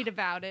 Yeah, read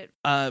about it.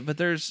 But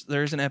there's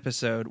an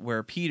episode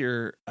where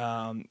Peter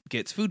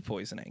gets food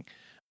poisoning,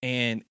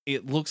 and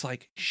it looks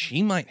like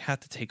she might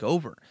have to take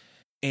over,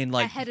 and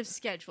ahead of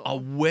schedule,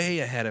 way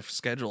ahead of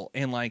schedule,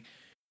 and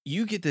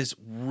you get this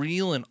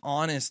real and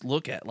honest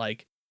look at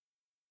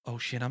oh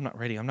shit, I'm not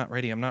ready,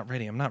 and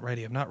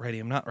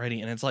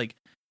it's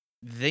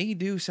they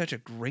do such a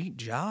great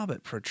job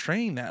at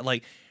portraying that.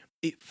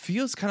 It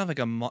feels kind of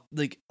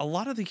a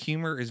lot of the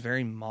humor is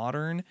very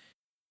modern,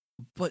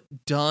 but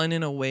done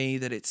in a way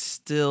that it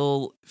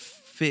still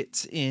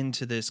fits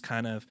into this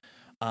kind of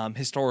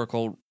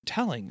historical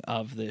telling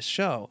of this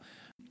show.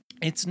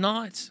 It's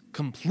not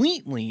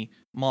completely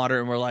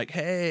modern. We're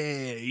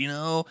hey,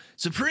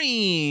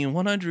 Supreme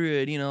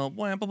 100, wow,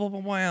 blah, blah, blah,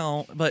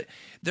 wow. But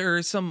there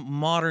is some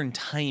modern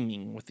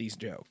timing with these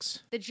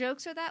jokes. The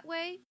jokes are that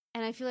way,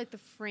 and I feel like the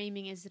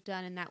framing is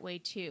done in that way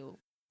too.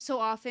 So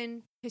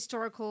often,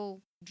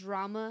 historical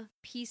drama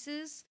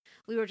pieces,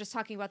 we were just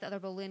talking about The Other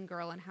Boleyn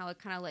Girl and how it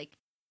kind of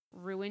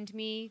ruined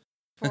me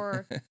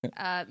for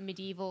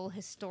medieval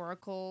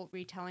historical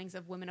retellings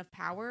of women of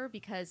power,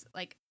 because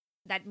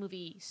that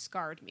movie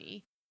scarred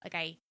me.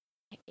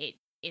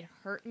 It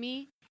hurt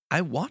me. I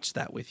watched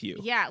that with you.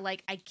 Yeah,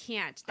 I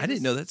can't. I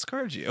didn't know that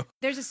scarred you.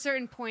 There's a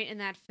certain point in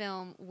that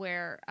film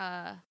where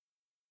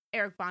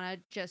Eric Bana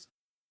just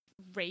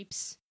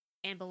rapes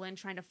Anne Boleyn,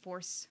 trying to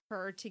force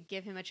her to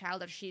give him a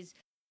child, after she's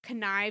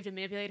connived and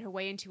manipulated her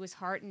way into his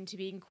heart and to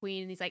being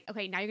queen. And he's like,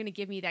 okay, now you're going to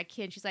give me that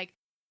kid. She's like,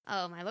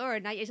 oh my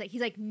lord. Now he's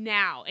like,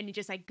 now. And he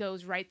just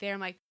goes right there.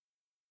 I'm like,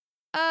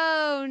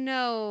 oh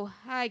no,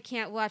 I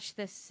can't watch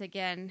this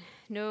again.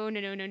 No.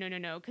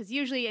 Because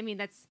usually,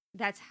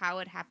 that's how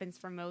it happens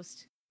for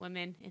most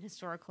women in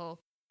historical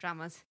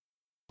dramas.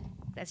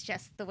 That's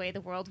just the way the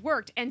world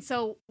worked. And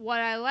so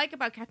what I like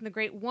about Catherine the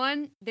Great,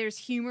 one, there's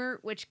humor,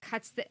 which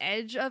cuts the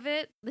edge of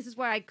it. This is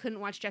why I couldn't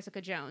watch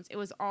Jessica Jones. It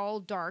was all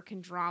dark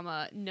and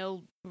drama,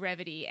 no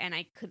brevity, and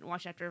I couldn't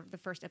watch after the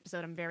first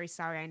episode. I'm very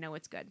sorry. I know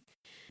it's good.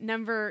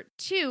 Number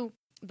two,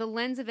 the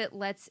lens of it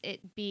lets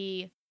it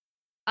be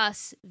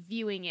us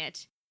viewing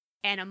it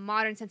and a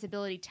modern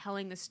sensibility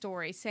telling the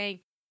story, saying,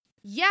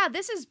 yeah,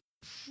 this is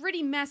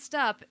pretty messed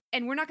up,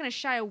 and we're not going to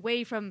shy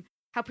away from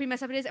how pretty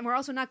messed up it is. And we're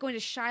also not going to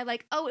shy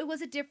like, oh, it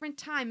was a different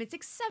time. It's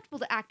acceptable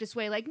to act this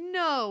way. Like,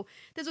 no,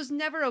 this was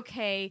never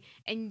okay.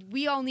 And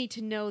we all need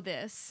to know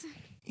this.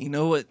 You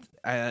know what?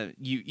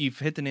 You've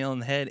hit the nail on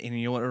the head, and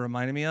you know what it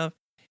reminded me of?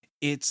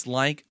 It's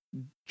like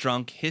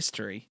Drunk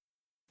History.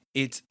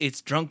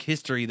 It's Drunk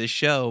History, the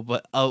show,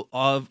 but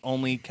of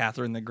only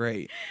Catherine the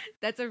Great.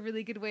 That's a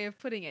really good way of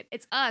putting it.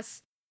 It's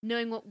us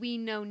knowing what we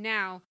know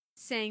now,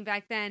 saying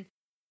back then,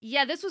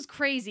 yeah, this was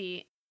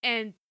crazy.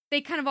 And they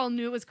kind of all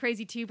knew it was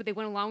crazy too, but they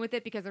went along with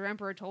it because their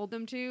emperor told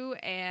them to,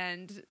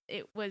 and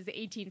it was the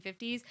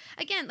 1850s.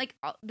 Again, like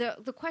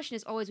the question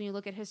is always when you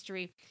look at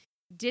history,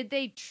 did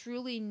they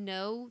truly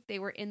know they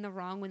were in the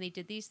wrong when they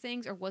did these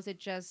things, or was it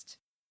just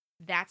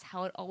that's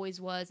how it always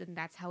was and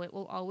that's how it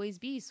will always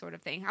be sort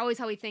of thing? Always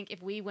how we think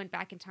if we went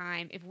back in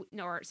time, if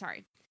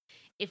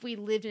we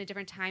lived in a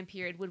different time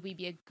period, would we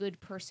be a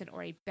good person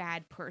or a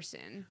bad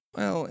person?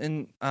 Well,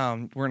 and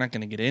we're not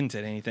going to get into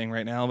anything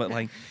right now, but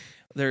like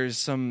there's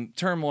some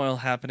turmoil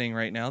happening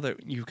right now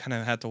that you kind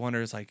of have to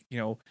wonder is like,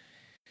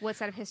 what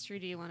side of history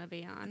do you want to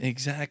be on?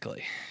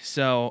 Exactly.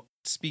 So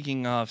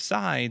speaking of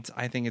sides,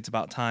 I think it's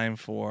about time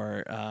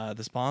for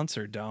the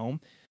sponsor,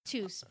 Dome.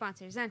 2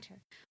 sponsors enter.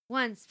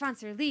 1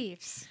 sponsor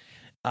leaves.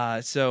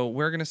 So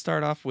we're going to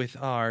start off with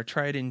our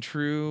tried and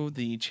true,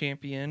 the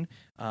champion,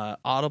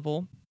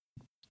 Audible.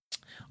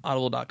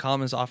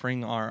 Audible.com is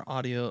offering our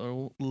Wow,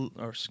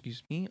 listeners.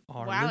 it's been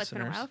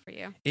a while for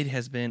you. It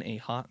has been a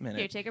hot minute.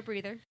 Here, take a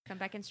breather. Come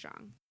back in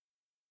strong.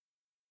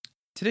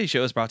 Today's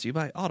show is brought to you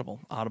by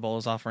Audible. Audible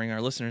is offering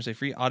our listeners a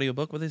free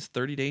audiobook with its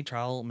 30-day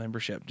trial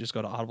membership. Just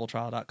go to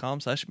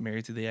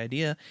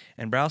audibletrial.com/marriedtotheidea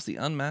and browse the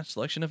unmatched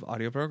selection of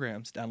audio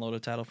programs. Download a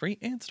title free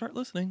and start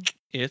listening.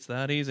 It's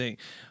that easy.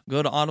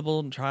 Go to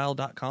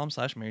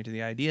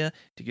audibletrial.com/marriedtotheidea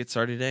to get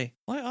started today.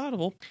 Why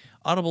Audible?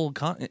 Audible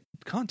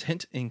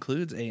content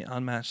includes a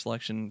unmatched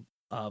selection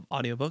of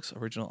audiobooks,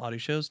 original audio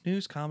shows,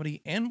 news,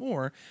 comedy, and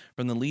more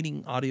from the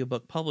leading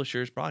audiobook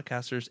publishers,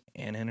 broadcasters,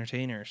 and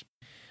entertainers.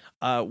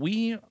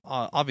 We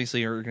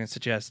obviously are going to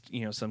suggest,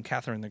 some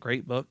Catherine the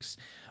Great books.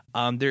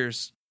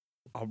 There's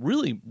a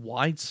really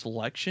wide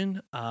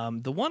selection.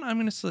 The one I'm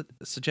going to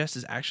suggest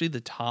is actually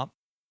the top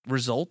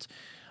result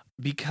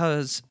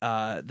because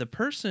the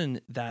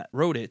person that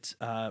wrote it,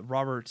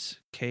 Robert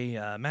K.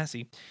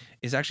 Massey,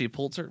 is actually a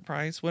Pulitzer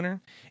Prize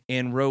winner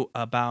and wrote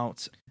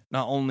about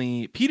not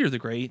only Peter the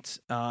Great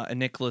and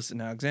Nicholas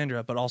and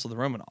Alexandra, but also the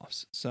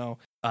Romanovs. So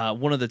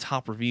one of the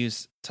top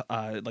reviews,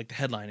 like the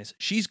headline is,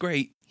 "She's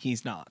great,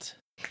 he's not."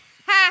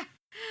 Ha!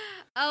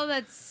 Oh,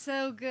 that's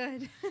so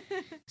good.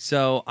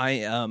 So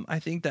I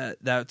think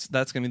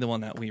that's gonna be the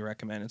one that we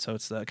recommend. And so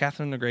it's the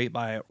Catherine the Great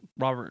by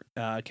Robert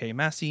K.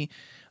 Massey,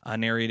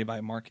 narrated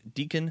by Mark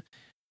Deacon.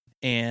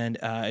 And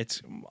it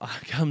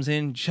comes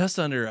in just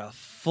under a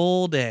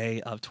full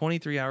day of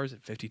 23 hours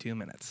and 52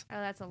 minutes.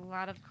 Oh, that's a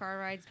lot of car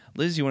rides.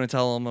 Liz, you want to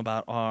tell them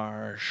about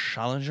our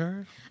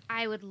challenger?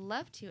 I would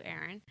love to,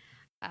 Aaron.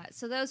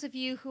 So those of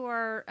you who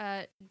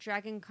are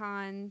Dragon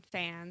Con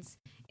fans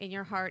in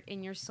your heart,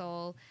 in your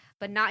soul,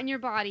 but not in your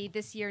body,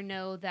 this year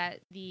know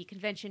that the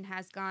convention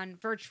has gone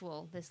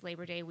virtual this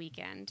Labor Day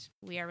weekend.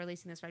 We are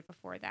releasing this right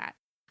before that.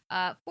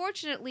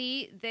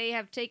 Fortunately, they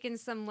have taken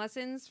some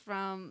lessons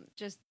from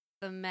just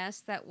the mess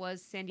that was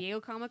San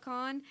Diego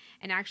Comic-Con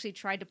and actually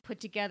tried to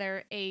put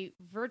together a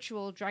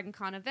virtual Dragon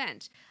Con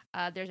event.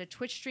 There's a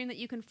Twitch stream that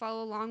you can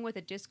follow along with,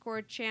 a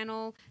Discord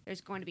channel.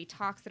 There's going to be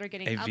talks that are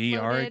getting uploaded.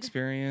 VR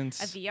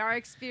experience. A VR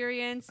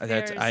experience.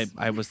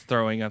 I was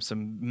throwing up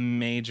some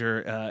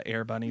major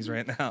air bunnies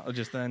right now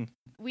just then.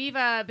 We've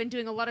been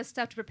doing a lot of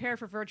stuff to prepare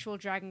for virtual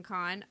Dragon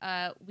Con.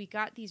 We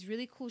got these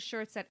really cool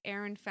shirts that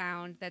Aaron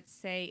found that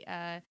say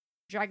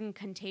Dragon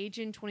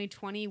Contagion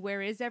 2020,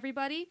 where is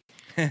everybody?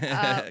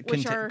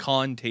 Which are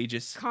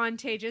contagious.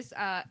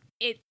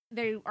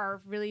 They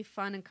are really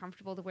fun and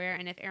comfortable to wear.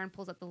 And if Aaron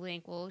pulls up the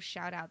link, we'll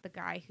shout out the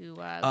guy who.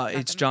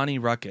 It's Johnny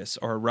Ruckus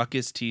or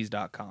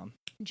ruckustees.com.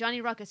 Johnny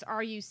Ruckus,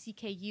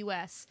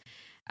 RUCKUS.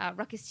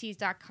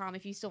 RuckusTees.com.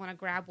 If you still want to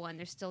grab one,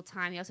 there's still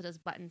time. He also does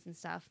buttons and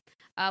stuff.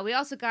 We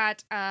also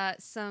got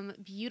some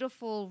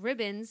beautiful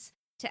ribbons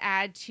to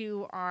add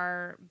to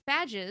our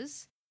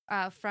badges.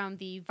 From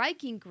the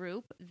Viking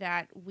group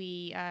that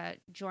we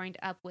joined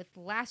up with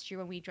last year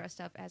when we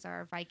dressed up as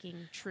our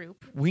Viking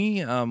troop.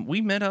 We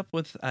met up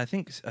with, I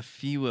think, a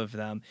few of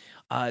them.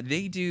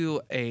 They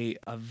do a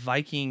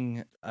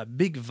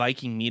big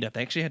Viking meetup.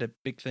 They actually had a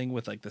big thing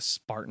with like the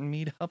Spartan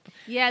meetup.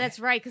 Yeah, that's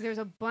right, because there was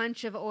a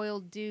bunch of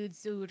oiled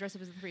dudes who were dressed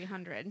up as the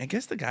 300. I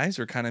guess the guys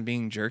were kind of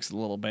being jerks a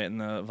little bit, and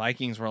the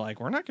Vikings were like,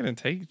 "We're not going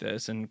to take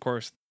this." And of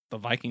course, the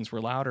Vikings were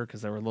louder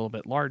because they were a little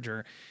bit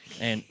larger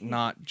and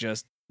not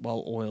just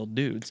well-oiled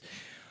dudes.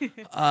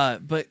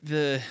 But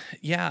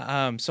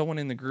someone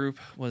in the group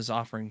was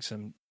offering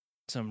some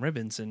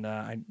ribbons, and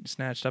I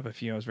snatched up a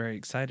few. I was very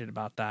excited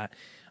about that.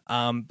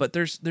 But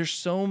there's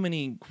so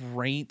many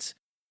great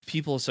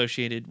people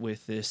associated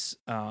with this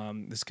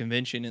this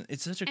convention, and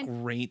it's such a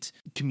great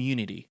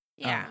community.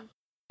 Yeah.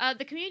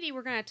 The community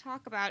we're going to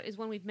talk about is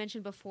one we've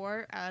mentioned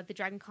before, the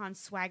Dragon Con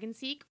Swag and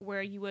Seek,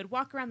 where you would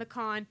walk around the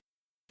con,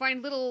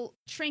 find little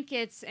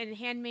trinkets and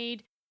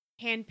handmade,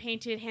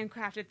 hand-painted,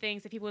 handcrafted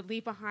things that people would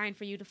leave behind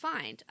for you to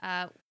find.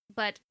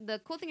 But the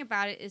cool thing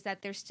about it is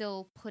that they're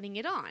still putting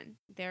it on.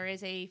 There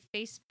is a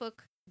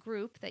Facebook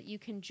group that you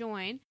can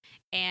join,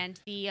 and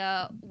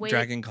the way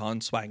Dragon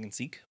Con Swag and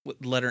Seek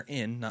with letter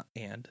N, not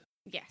and.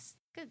 Yes,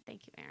 good.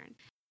 Thank you, Aaron.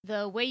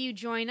 The way you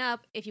join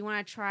up, if you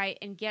want to try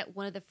and get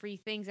one of the free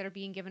things that are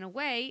being given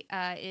away,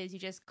 is you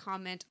just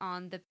comment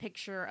on the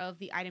picture of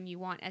the item you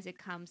want as it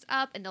comes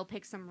up, and they'll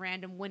pick some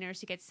random winners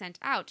to get sent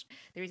out.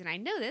 The reason I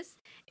know this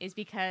is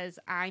because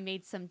I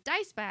made some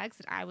dice bags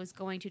that I was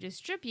going to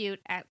distribute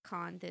at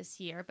con this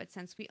year, but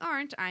since we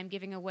aren't, I'm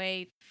giving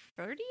away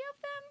 30 of them?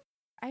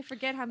 I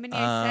forget how many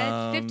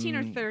I said, 15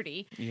 or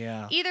 30.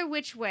 Yeah. Either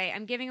which way,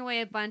 I'm giving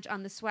away a bunch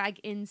on the Swag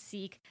in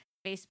Seek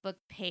Facebook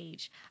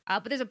page.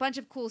 But there's a bunch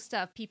of cool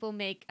stuff. People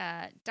make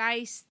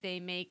dice. They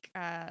make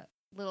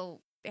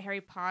little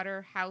Harry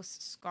Potter house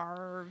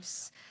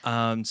scarves.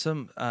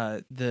 So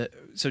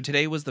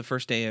today was the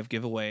first day of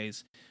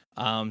giveaways.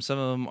 Some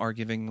of them are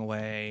giving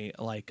away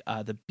like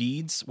the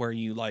beads, where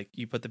you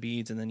put the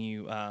beads and then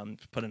you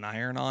put an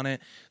iron on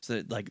it. So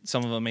that, like,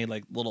 some of them made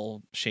like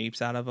little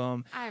shapes out of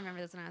them. I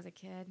remember this when I was a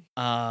kid.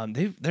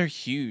 They're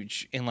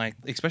huge, and like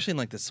especially in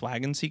like the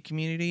Swag and Seek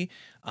community,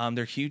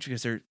 they're huge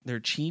because they're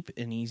cheap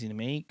and easy to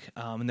make.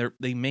 And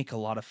they make a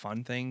lot of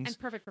fun things and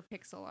perfect for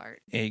pixel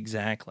art.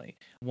 Exactly.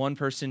 One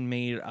person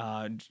made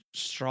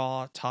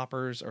straw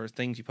toppers, or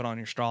things you put on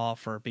your straw,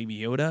 for Baby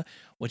Yoda,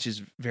 which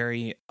is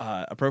very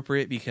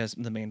appropriate because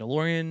the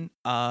Mandalorian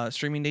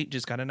streaming date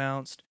just got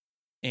announced.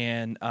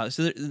 And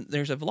so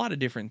there's a lot of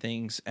different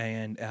things.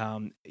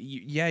 And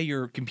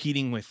you're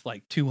competing with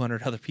like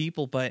 200 other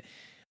people, but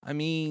I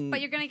mean...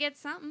 But you're going to get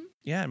something.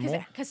 Yeah.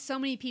 Because so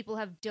many people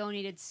have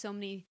donated so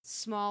many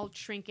small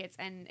trinkets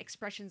and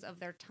expressions of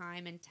their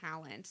time and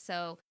talent.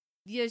 So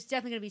there's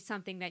definitely going to be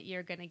something that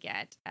you're going to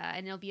get.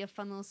 And it'll be a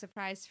fun little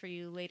surprise for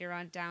you later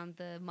on down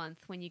the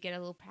month when you get a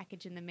little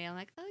package in the mail.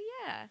 Like, oh,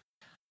 yeah.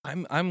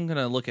 I'm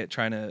gonna look at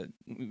trying to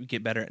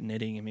get better at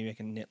knitting, and maybe I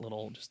can knit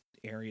little just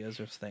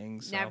areas of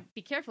things. So. Now,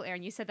 be careful,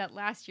 Aaron. You said that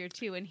last year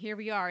too, and here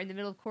we are in the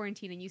middle of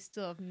quarantine, and you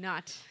still have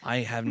not.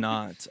 I have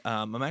not.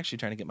 I'm actually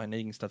trying to get my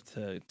knitting stuff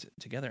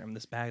together in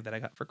this bag that I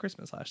got for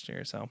Christmas last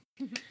year. So,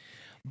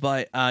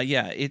 but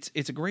yeah, it's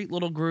a great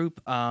little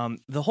group.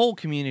 The whole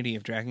community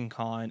of Dragon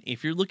Con.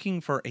 If you're looking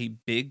for a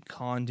big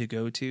con to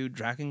go to,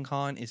 Dragon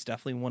Con is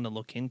definitely one to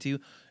look into.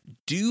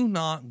 Do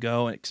not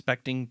go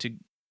expecting to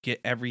get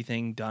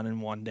everything done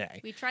in one day.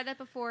 We tried that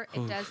before.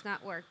 It does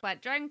not work.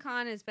 But Dragon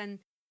Con has been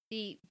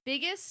the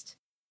biggest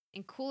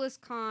and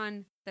coolest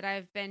con that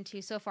I've been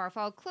to so far,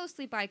 followed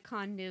closely by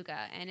Con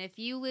Nuga. And if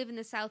you live in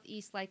the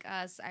Southeast like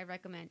us, I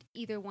recommend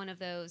either one of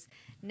those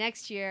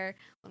next year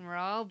when we're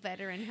all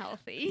better and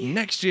healthy.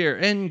 Next year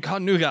in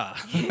Con Nuga.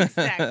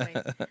 Exactly.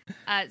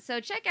 So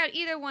check out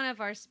either one of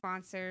our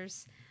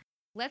sponsors.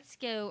 Let's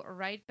go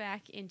right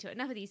back into it.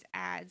 Enough of these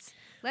ads.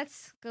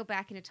 Let's go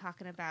back into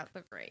talking about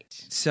the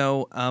great.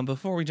 So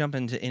before we jump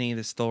into any of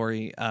the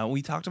story,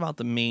 we talked about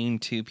the main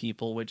two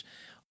people, which,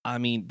 I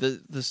mean,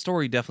 the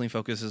story definitely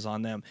focuses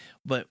on them.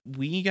 But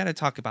we got to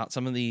talk about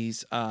some of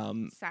these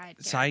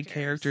side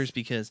characters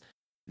because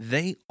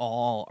they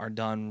all are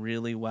done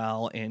really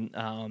well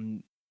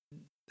and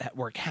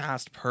were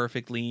cast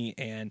perfectly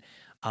and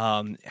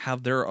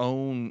have their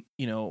own,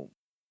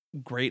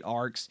 great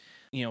arcs,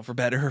 for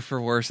better or for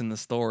worse in the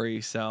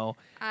story. So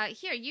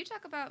here, you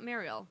talk about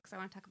Mariel, because I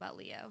want to talk about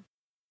Leo.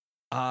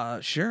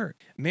 Sure.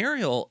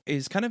 Mariel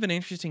is kind of an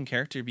interesting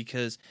character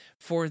because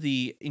for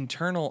the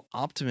internal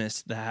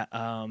optimist that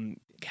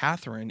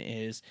Catherine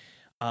is,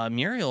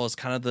 Mariel is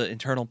kind of the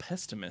internal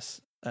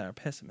pessimist.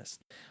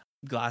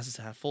 Glasses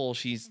half full,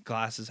 she's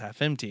glasses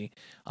half empty,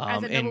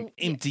 and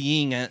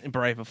emptying it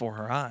right before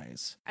her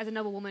eyes. As a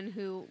noble woman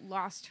who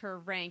lost her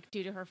rank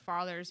due to her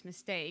father's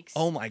mistakes.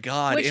 Oh my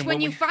God. Which, when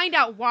you find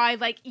out why,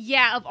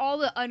 of all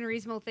the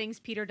unreasonable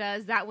things Peter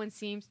does, that one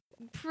seems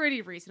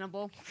pretty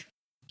reasonable.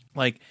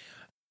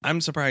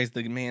 I'm surprised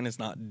the man is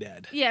not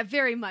dead. Yeah,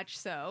 very much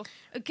so.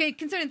 Okay,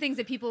 concerning things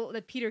that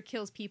Peter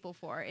kills people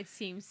for, it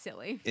seems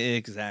silly.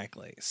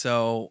 Exactly.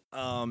 So,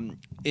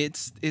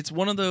 it's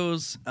one of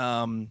those,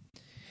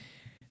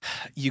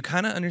 you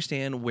kind of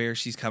understand where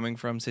she's coming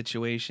from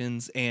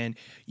situations, and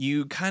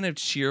you kind of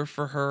cheer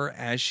for her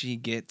as she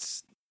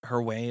gets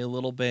her way a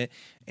little bit.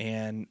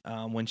 And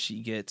when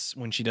she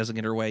doesn't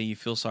get her way, you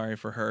feel sorry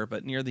for her.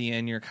 But near the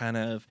end, you're kind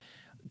of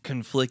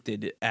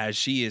conflicted, as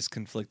she is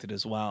conflicted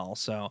as well.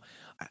 So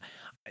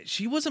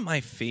she wasn't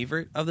my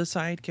favorite of the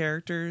side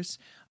characters.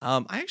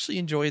 I actually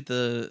enjoyed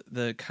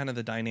the kind of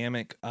the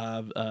dynamic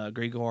of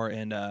Gregor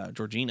and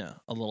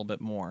Georgina a little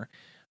bit more,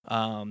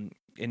 and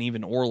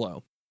even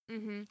Orlo.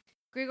 Mm-hmm.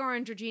 Gregor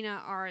and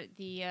Georgina are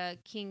the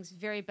king's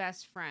very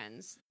best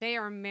friends. They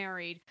are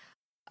married,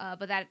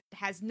 but that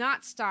has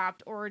not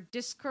stopped or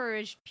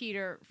discouraged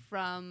Peter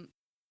from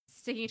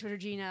sticking to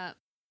Georgina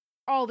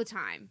all the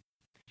time.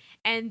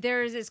 And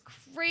there's this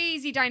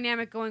crazy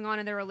dynamic going on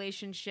in their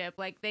relationship.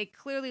 They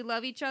clearly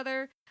love each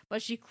other,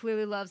 but she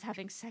clearly loves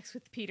having sex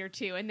with Peter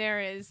too. And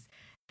there's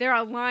there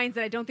are lines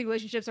that I don't think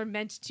relationships are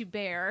meant to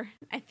bear.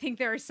 I think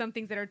there are some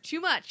things that are too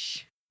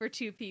much for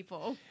two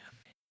people.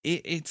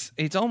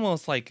 It's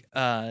almost like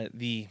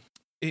the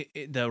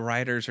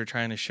writers are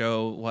trying to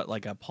show what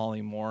like a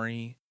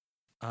polyamory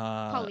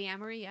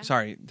Polyamory, yeah.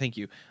 Sorry, thank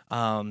you.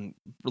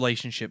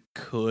 Relationship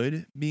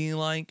could be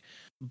like,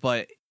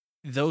 but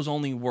those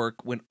only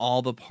work when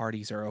all the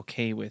parties are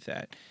okay with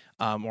it,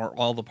 or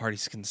all the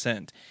parties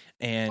consent,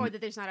 and or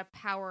that there's not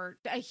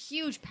a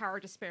huge power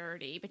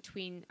disparity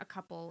between a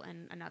couple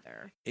and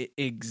another.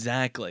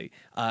 Exactly,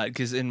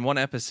 because in one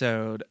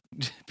episode,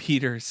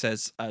 Peter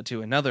says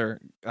to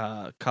another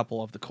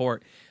couple of the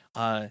court,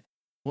 "When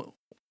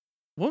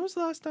was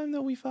the last time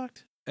that we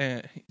fucked?"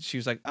 And she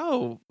was like,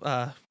 "Oh,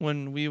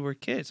 when we were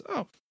kids.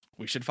 Oh,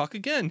 we should fuck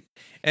again."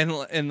 And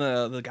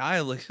the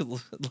guy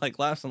like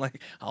laughs and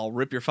like, "I'll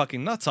rip your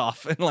fucking nuts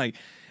off." And like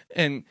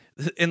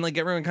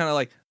everyone kind of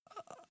like,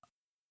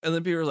 and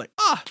then Peter was like,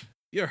 "Ah,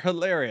 you're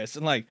hilarious."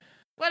 And like,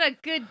 what a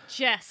good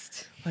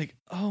jest. Like,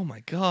 oh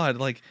my God.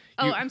 Like,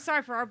 I'm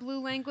sorry for our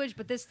blue language,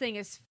 but this thing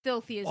is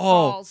filthy as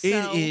balls. So.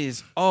 It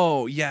is.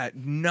 Oh yeah.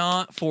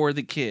 Not for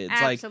the kids.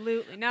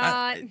 Absolutely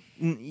not.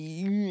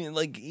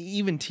 Like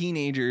even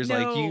teenagers,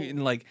 no.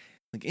 like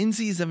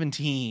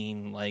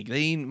NC-17, like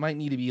they might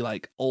need to be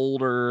like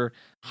older,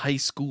 high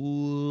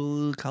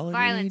school, college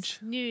violence,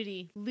 age.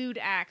 nudity, lewd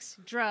acts,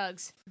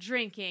 drugs,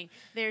 drinking.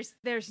 There's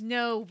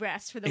no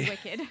rest for the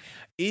wicked.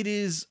 It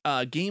is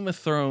Game of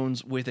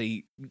Thrones with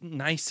a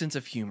nice sense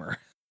of humor.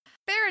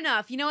 Fair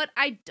enough. You know what?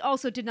 I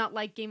also did not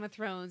like Game of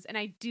Thrones, and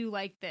I do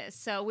like this.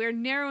 So we're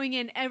narrowing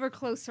in ever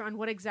closer on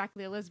what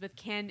exactly Elizabeth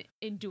can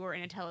endure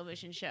in a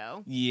television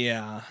show.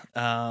 Yeah.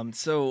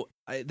 So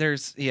I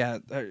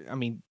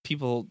mean,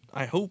 people.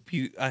 I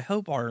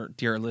hope our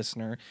dear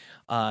listener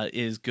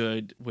is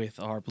good with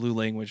our blue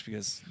language,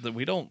 because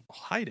we don't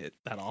hide it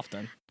that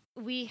often.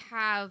 We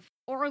have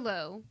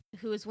Orlo,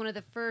 who is one of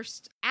the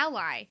first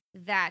ally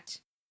that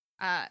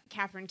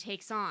Catherine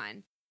takes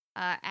on.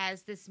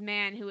 As this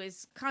man who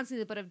is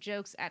constantly the butt of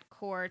jokes at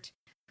court,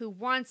 who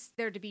wants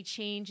there to be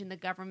change in the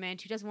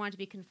government, who doesn't want it to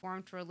be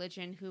conformed to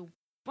religion, who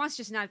wants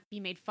to just not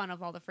be made fun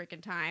of all the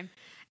freaking time,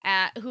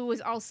 who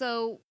is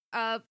also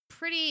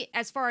pretty,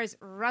 as far as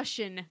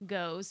Russian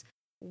goes,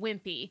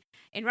 wimpy.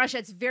 In Russia,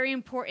 it's very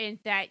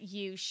important that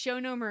you show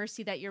no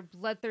mercy, that you're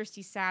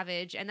bloodthirsty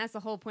savage, and that's the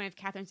whole point of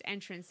Catherine's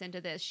entrance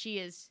into this. She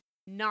is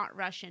not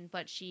Russian,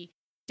 but she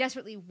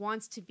desperately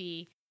wants to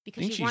be,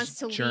 because she wants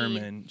to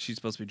German. lead. She's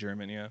supposed to be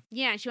German, yeah.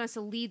 Yeah, and she wants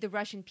to lead the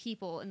Russian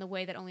people in the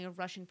way that only a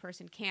Russian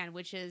person can,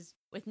 which is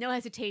with no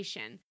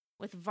hesitation,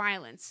 with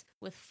violence,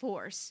 with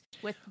force,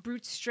 with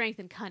brute strength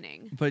and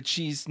cunning. But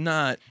she's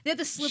not... They're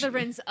the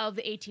Slytherins of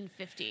the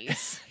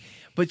 1850s.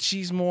 But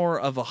she's more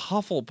of a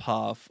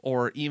Hufflepuff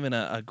or even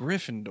a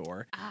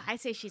Gryffindor.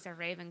 I'd say she's a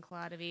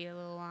Ravenclaw, to be a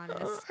little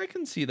honest. I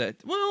can see that.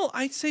 Well,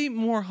 I'd say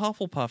more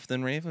Hufflepuff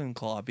than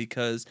Ravenclaw,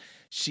 because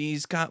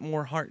she's got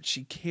more heart.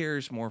 She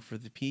cares more for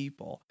the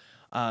people.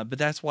 But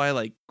that's why,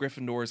 like,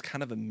 Gryffindor is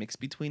kind of a mix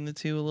between the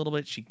two a little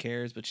bit. She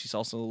cares, but she's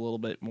also a little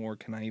bit more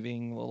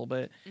conniving a little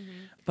bit. Mm-hmm.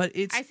 But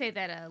it's... I say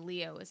that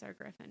Leo is our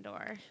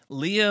Gryffindor.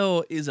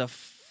 Leo is a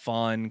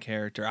fun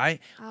character. I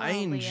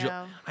enjoy.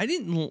 Leo. I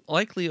didn't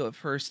like Leo at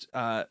first.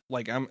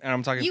 Like I'm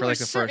talking you for like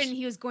the first. You were certain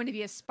he was going to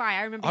be a spy.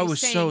 I remember. I you was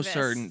saying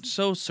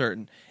so this.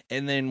 certain.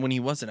 And then when he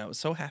wasn't, I was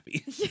so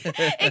happy.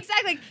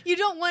 Exactly. You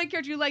don't want a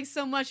character you like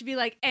so much to be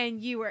like,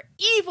 and you were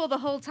evil the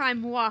whole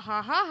time. Wah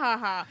ha ha ha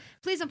ha.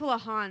 Please don't pull a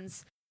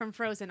Hans from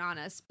Frozen on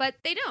us. But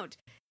they don't.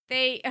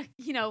 They,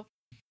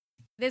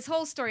 this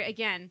whole story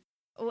again.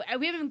 We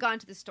haven't even gone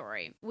to the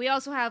story. We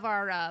also have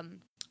our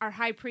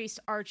high priest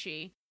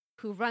Archie,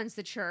 who runs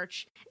the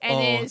church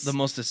and is the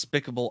most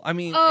despicable. I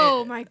mean,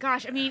 my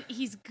gosh. I mean,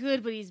 he's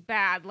good, but he's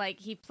bad. Like,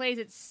 he plays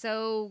it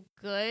so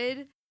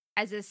good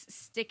as this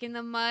stick in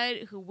the mud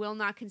who will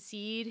not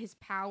concede his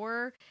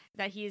power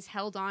that he is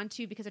held on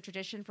to because of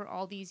tradition for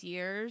all these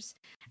years.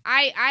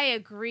 I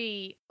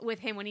agree with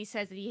him when he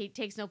says that he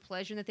takes no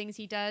pleasure in the things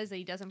he does, that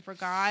he does them for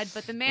God.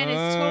 But the man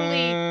is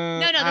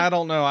totally I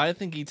don't know. I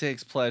think he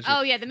takes pleasure.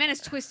 Oh yeah, the man is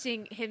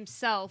twisting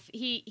himself.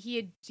 He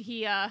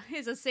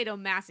is a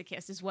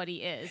sadomasochist, is what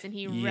he is, and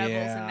he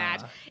revels in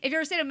that. If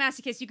you're a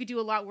sadomasochist, you could do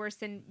a lot worse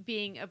than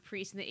being a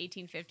priest in the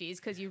 1850s,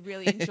 because you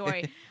really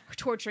enjoy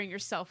torturing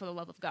yourself for the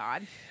love of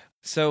God.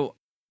 So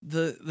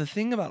the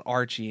thing about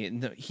Archie,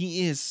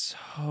 he is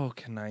so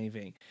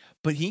conniving,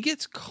 but he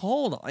gets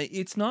called.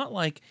 It's not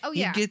like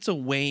he gets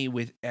away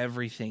with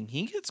everything.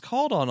 He gets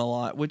called on a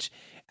lot, which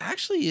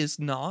actually is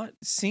not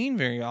seen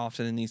very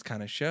often in these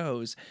kind of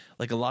shows.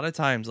 Like, a lot of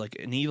times, like,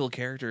 an evil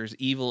character is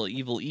evil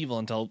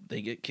until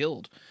they get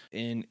killed,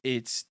 and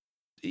it's,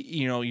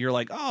 you're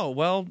like, oh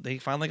well, they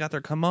finally got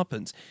their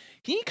comeuppance.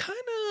 He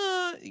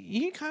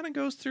kind of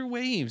goes through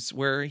waves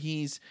where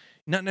he's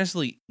not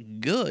necessarily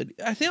good.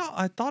 I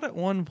thought at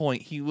one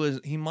point he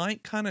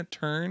might kind of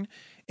turn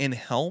and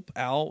help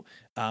out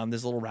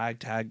this little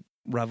ragtag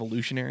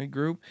revolutionary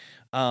group,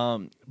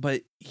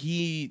 but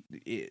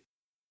it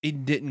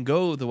didn't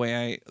go the way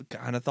I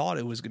kind of thought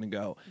it was going to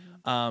go,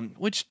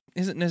 which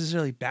isn't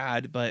necessarily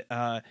bad, but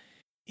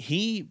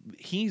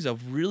he's a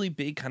really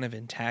big kind of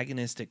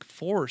antagonistic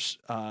force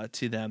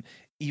to them,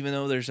 even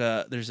though there's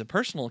a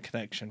personal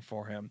connection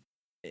for him.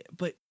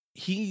 But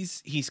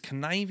he's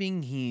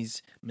conniving,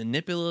 he's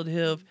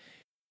manipulative,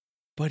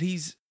 but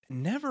he's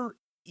never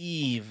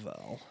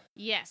evil.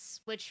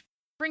 Yes, which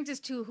brings us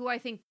to who I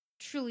think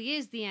truly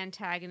is the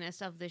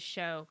antagonist of this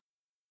show,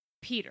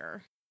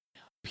 Peter.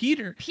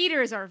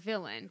 Peter is our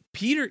villain.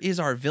 Peter is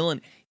our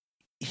villain.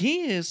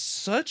 He is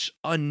such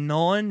a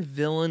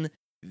non-villain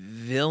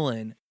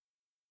villain,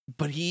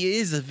 but he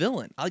is a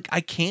villain. Like,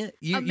 I can't.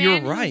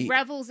 You're right. Who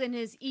revels in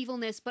his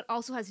evilness, but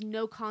also has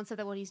no concept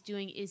that what he's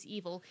doing is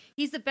evil.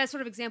 He's the best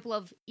sort of example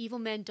of evil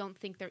men don't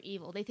think they're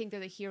evil. They think they're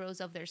the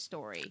heroes of their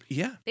story.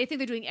 Yeah, they think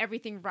they're doing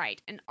everything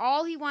right, and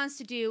all he wants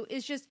to do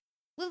is just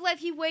live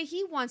life the way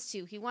he wants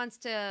to. He wants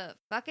to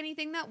fuck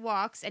anything that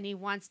walks, and he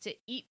wants to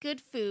eat good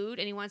food,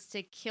 and he wants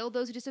to kill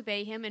those who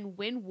disobey him and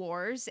win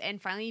wars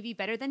and finally be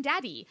better than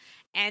daddy.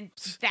 And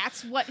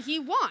that's what he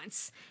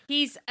wants.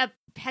 He's a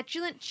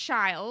petulant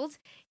child.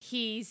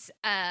 He's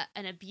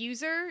an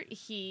abuser.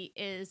 He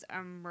is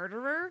a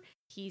murderer.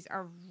 He's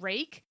a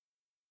rake.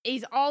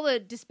 He's all the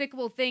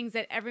despicable things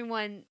that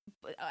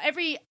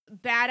every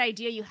bad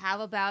idea you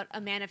have about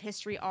a man of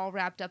history all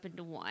wrapped up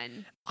into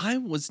one. I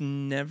was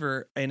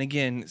never, and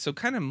again, so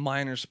kind of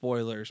minor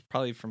spoilers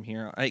probably from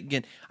here.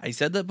 I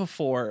said that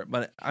before,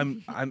 but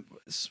I'm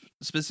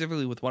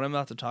specifically with what I'm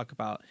about to talk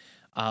about.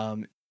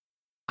 I'm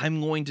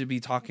going to be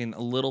talking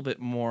a little bit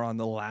more on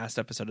the last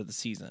episode of the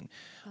season.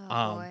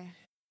 Oh boy.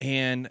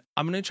 And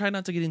I'm going to try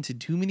not to get into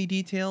too many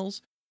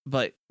details,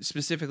 but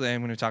specifically I'm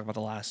going to talk about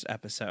the last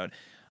episode.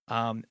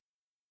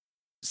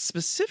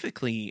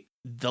 Specifically,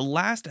 the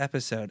last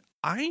episode,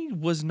 I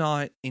was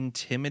not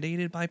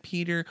intimidated by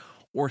Peter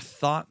or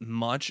thought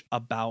much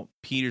about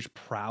Peter's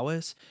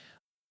prowess.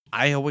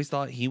 I always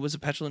thought he was a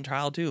petulant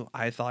child too.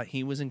 I thought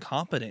he was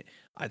incompetent.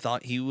 I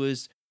thought he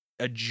was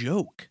a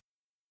joke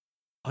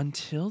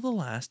until the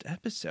last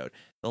episode.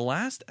 The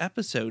last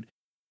episode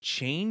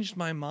changed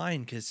my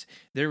mind because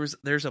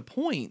there's a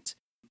point,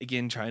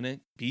 again, trying to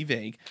be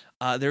vague.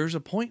 There's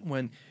a point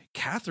when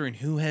Catherine,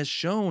 who has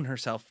shown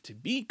herself to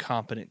be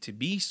competent, to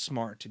be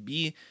smart, to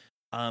be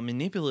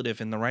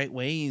manipulative in the right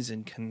ways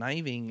and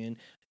conniving, and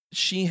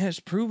she has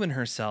proven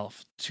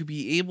herself to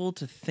be able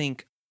to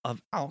think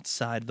of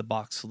outside the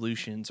box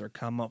solutions or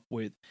come up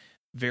with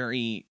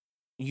very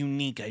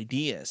unique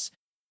ideas,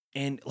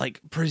 and like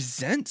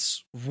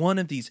presents one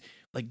of these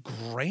like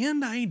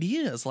grand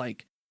ideas.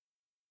 Like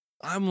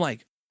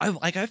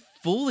I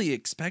fully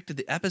expected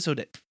the episode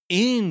to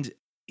end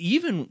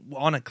even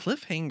on a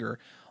cliffhanger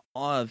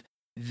of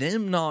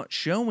them not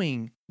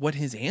showing what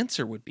his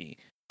answer would be.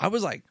 I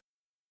was like,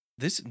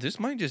 this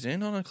might just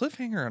end on a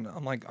cliffhanger, and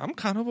I'm like, I'm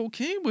kind of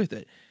okay with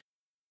it.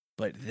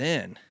 But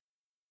then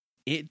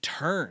it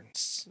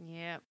turns.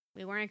 Yep.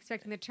 We weren't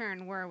expecting the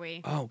turn, were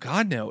we? Oh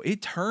God, no.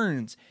 It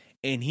turns,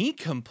 and he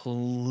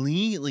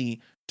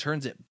completely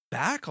turns it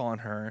back on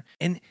her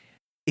and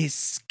is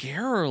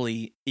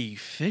scarily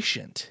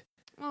efficient.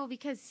 Well,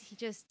 because he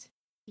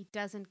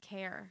doesn't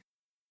care.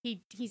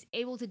 He's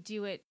able to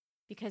do it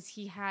because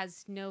he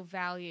has no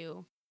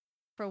value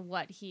for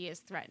what he is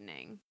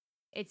threatening.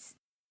 It's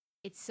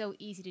so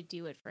easy to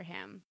do it for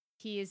him.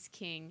 He is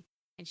king,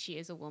 and she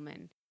is a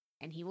woman,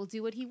 and he will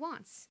do what he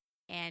wants,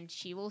 and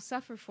she will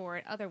suffer for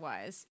it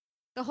otherwise.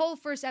 The whole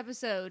first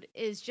episode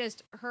is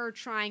just her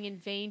trying in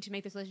vain to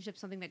make this relationship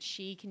something that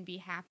she can be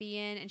happy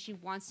in, and she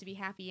wants to be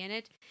happy in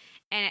it.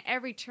 And at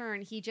every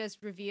turn, he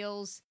just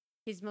reveals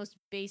his most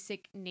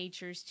basic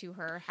natures to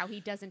her, how he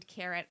doesn't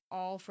care at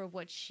all for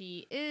what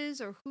she is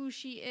or who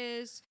she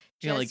is,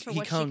 just for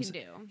what she can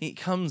do. He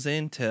comes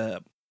in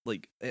to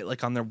like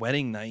on their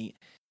wedding night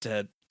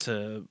to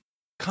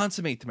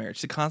consummate the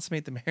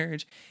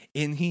marriage,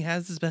 and he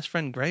has his best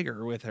friend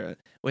Gregor with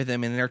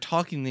him, and they're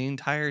talking the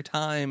entire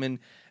time, and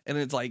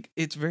it's like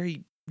it's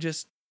very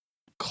just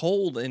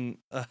cold and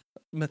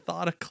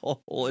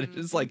methodical, and it's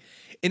just like,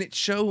 and it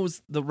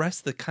shows the rest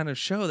of the kind of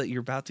show that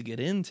you're about to get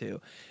into,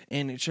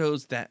 and it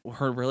shows that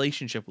her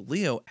relationship with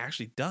Leo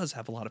actually does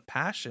have a lot of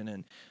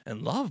passion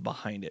and love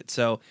behind it.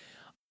 So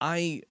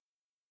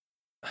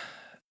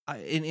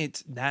and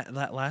it's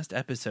that last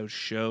episode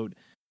showed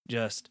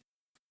just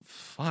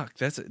fuck,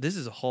 this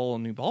is a whole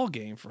new ball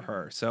game for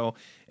her. So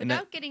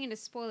without getting into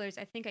spoilers,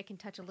 I think I can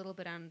touch a little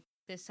bit on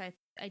this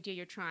idea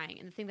you're trying,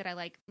 and the thing that I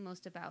like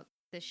most about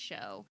this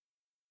show.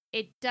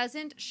 It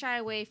doesn't shy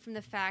away from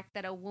the fact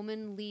that a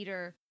woman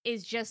leader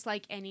is just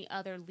like any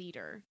other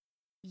leader.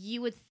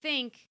 You would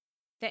think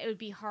that it would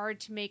be hard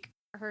to make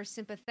her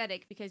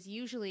sympathetic, because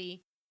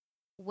usually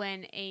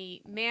when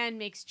a man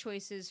makes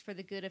choices for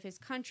the good of his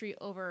country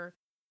over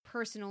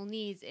personal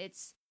needs,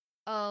 it's,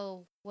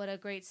 oh, what a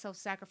great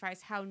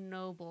self-sacrifice, how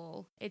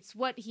noble. It's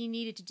what he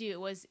needed to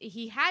do.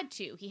 He had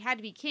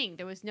to be king.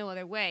 There was no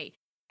other way.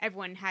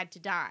 Everyone had to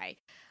die.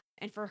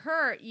 And for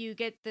her, you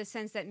get the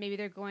sense that maybe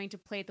they're going to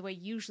play it the way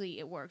usually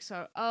it works.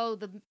 So,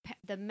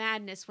 the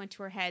madness went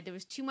to her head. There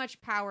was too much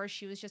power.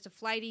 She was just a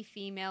flighty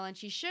female, and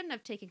she shouldn't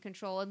have taken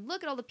control. And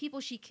look at all the people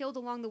she killed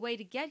along the way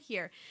to get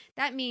here.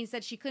 That means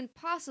that she couldn't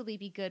possibly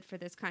be good for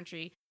this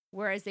country,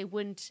 whereas they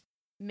wouldn't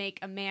make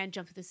a man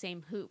jump through the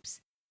same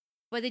hoops.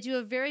 But they do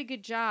a very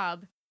good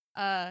job.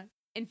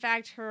 In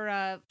fact,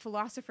 her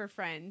philosopher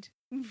friend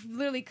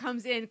literally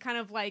comes in kind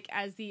of like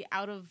as the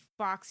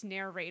out-of-box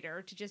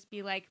narrator to just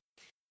be like,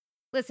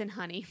 listen,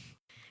 honey,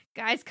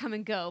 guys come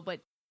and go, but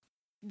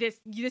this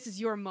is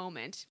your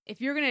moment. If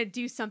you're going to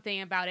do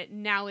something about it,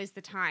 now is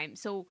the time.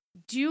 So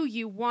do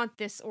you want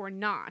this or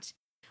not?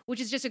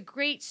 Which is just a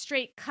great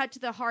straight cut to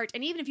the heart.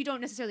 And even if you don't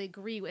necessarily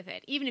agree with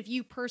it, even if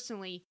you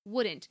personally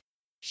wouldn't,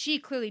 she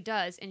clearly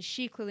does, and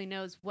she clearly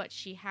knows what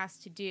she has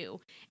to do.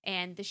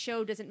 And the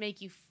show doesn't make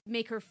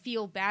her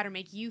feel bad or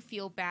make you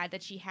feel bad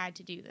that she had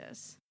to do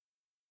this.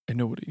 I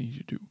know what I need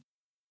to do,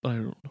 but I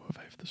don't know if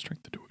I have the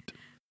strength to do it.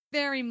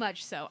 Very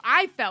much so.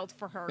 I felt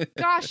for her.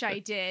 Gosh, I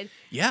did.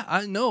 Yeah,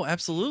 I know,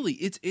 absolutely.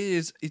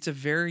 It's a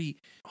very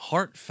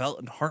heartfelt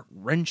and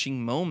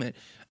heart-wrenching moment.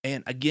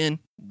 And again,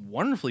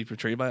 wonderfully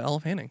portrayed by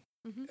Elle Fanning.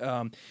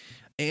 Mm-hmm.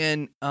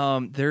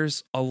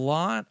 There's a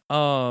lot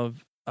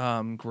of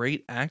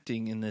great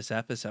acting in this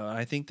episode.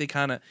 I think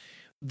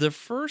the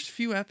first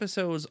few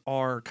episodes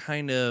are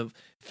kind of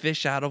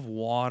fish out of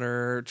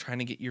water, trying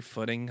to get your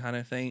footing kind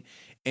of thing.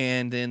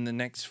 And then the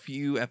next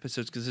few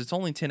episodes, because it's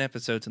only 10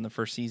 episodes in the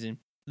first season,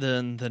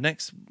 then the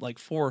next like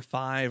 4 or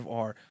 5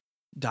 are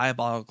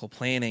diabolical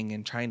planning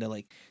and trying to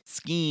like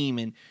scheme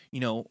and,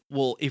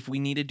 well, if we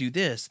need to do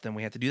this, then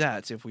we have to do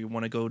that. So if we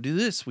want to go do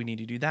this, we need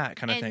to do that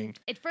kind of thing.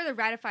 It further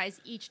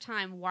ratifies each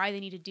time why they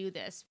need to do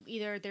this.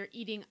 Either they're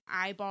eating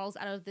eyeballs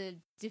out of the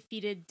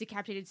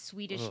decapitated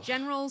Swedish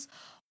generals,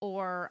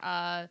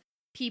 or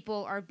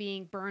people are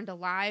being burned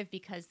alive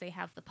because they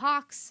have the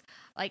pox.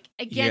 Like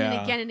again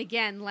and again and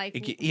again. Like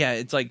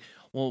it's like,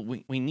 well,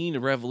 we need a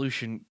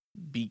revolution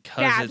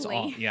because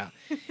badly.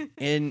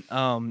 It's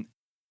all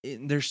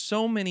and there's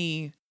so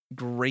many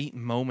great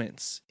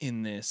moments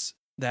in this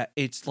that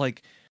it's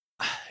like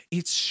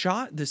it's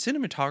shot. The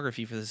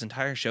cinematography for this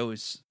entire show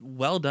is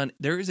well done.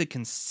 There is a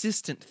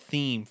consistent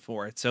theme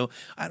for it. So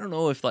I don't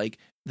know if like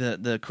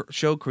the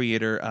show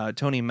creator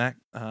Tony McNamara.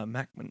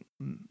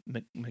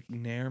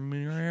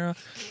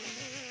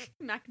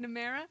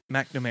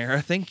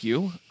 Thank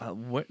you.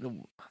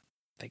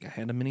 I think I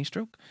had a mini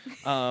stroke.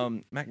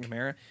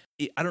 McNamara.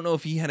 I don't know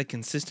if he had a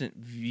consistent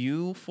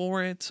view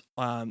for it.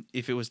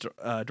 If it was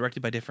directed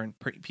by different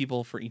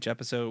people for each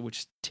episode, which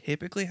is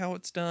typically how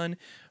it's done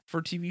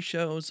for TV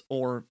shows,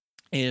 or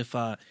if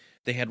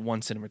they had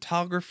one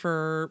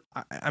cinematographer.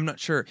 I'm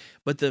not sure,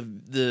 but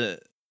the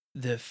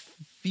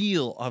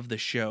feel of the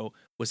show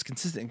was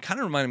consistent and kind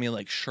of reminded me of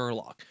like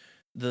Sherlock.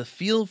 The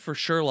feel for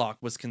Sherlock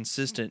was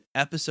consistent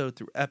episode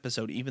through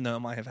episode, even though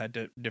it might have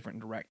had different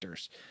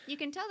directors. You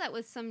can tell that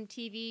with some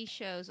TV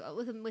shows,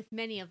 with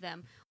many of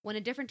them. When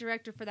a different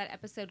director for that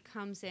episode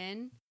comes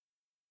in,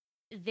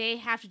 they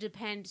have to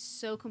depend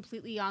so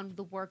completely on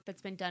the work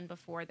that's been done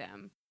before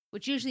them,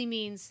 which usually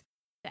means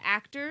the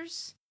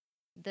actors,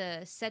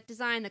 the set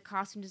design, the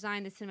costume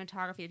design, the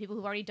cinematography, the people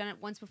who've already done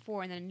it once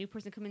before, and then a new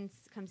person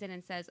comes in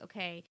and says,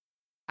 okay,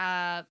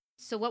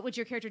 so what would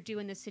your character do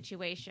in this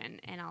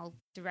situation? And I'll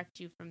direct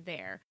you from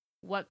there.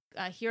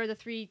 Here are the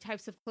 3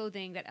 types of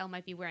clothing that Elle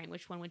might be wearing.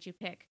 Which one would you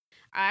pick?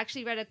 I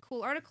actually read a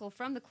cool article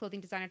from the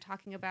clothing designer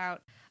talking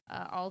about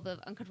all the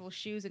uncomfortable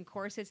shoes and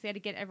corsets they had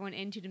to get everyone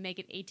into to make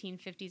it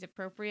 1850s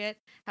appropriate.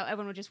 How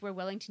everyone would just wear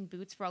Wellington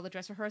boots for all the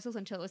dress rehearsals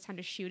until it was time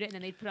to shoot it, and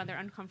then they'd put on their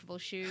uncomfortable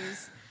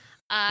shoes.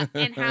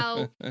 And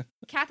how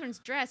Catherine's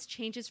dress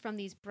changes from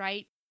these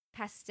bright,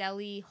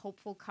 pastel-y,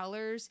 hopeful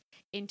colors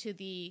into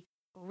the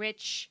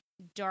rich,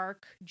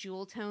 dark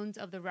jewel tones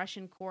of the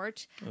Russian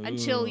court. Ooh.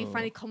 Until you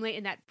finally culminate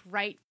in that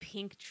bright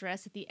pink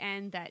dress at the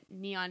end, that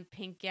neon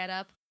pink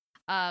getup.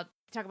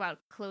 Talk about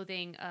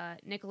clothing.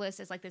 Nicholas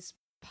is like this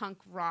punk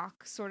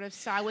rock sort of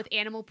style with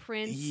animal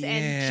prints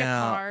and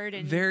jacquard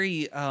and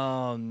very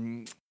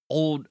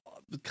old,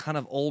 kind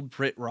of old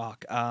Brit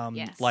rock.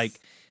 Yes. Like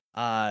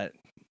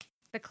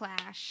The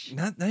Clash.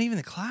 Not even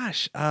the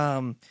Clash.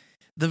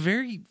 The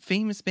very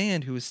famous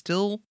band who is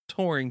still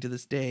touring to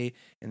this day,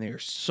 and they are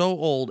so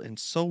old and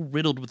so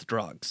riddled with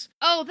drugs.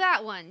 Oh,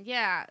 that one.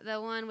 Yeah,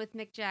 the one with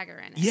Mick Jagger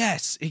in it.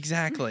 Yes,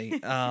 exactly.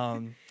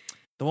 The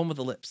one with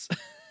the lips.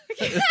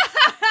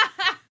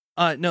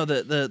 No,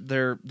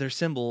 their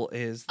symbol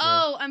is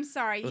I'm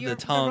sorry. The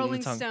tongue, the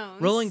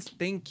Rolling Stones.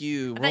 Thank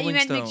you. I thought you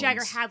meant Mick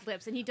Jagger had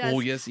lips, and he does.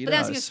 Oh, yes, he does. But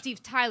that's against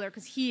Steve Tyler,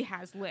 because he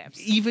has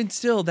lips. Even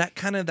still, that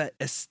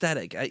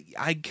aesthetic,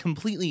 I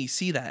completely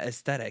see that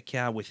aesthetic.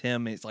 Yeah, with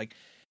him, it's like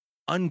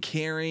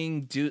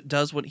uncaring,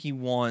 does what he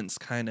wants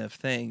kind of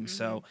thing. Mm-hmm.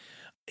 So,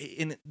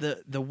 in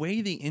the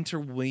way they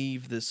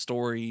interweave the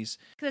stories,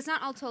 because it's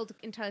not all told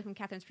entirely from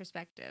Catherine's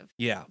perspective.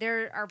 Yeah,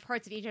 there are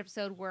parts of each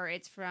episode where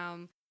it's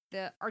from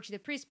the Archie the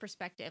Priest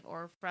perspective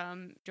or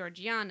from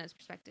Georgiana's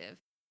perspective.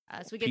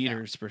 So we get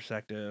Peter's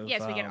perspective.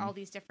 Yes, we get all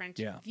these different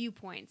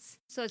viewpoints.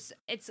 So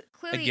it's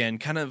clearly again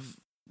kind of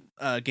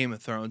Game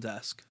of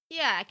Thrones-esque.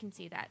 Yeah, I can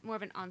see that. More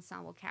of an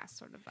ensemble cast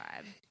sort of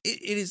vibe.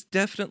 It is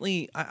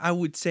definitely. I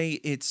would say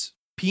it's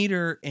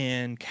Peter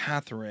and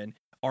Catherine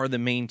are the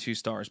main two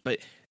stars, but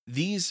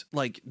these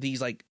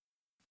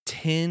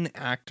 10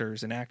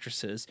 actors and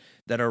actresses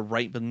that are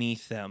right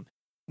beneath them,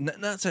 not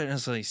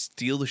necessarily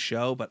steal the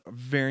show, but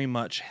very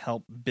much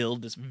help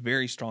build this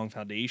very strong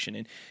foundation.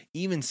 And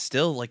even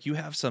still, like, you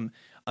have some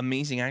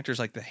amazing actors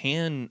like the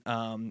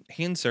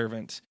hand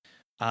servant.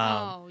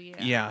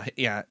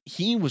 Yeah,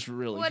 he was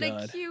really good.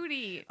 What a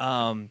cutie.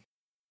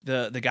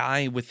 The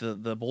guy with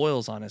the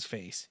boils on his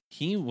face,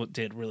 he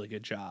did a really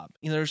good job.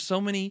 You know, there's so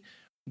many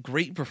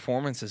great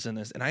performances in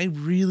this, and I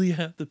really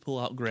have to pull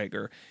out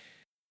Gregor.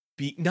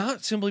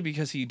 Not simply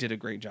because he did a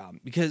great job,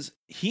 because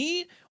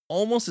he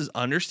almost is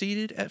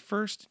understated at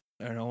first.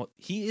 I don't know,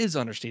 he is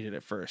understated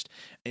at first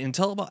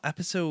until about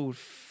episode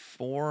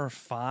 4 or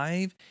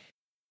 5,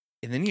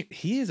 and then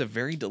he is a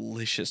very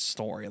delicious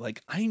story.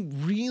 Like, I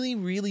really,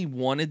 really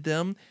wanted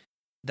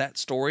that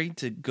story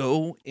to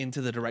go into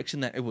the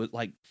direction that it was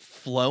like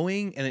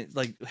flowing, and it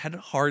like had a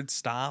hard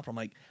stop. I'm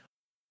like,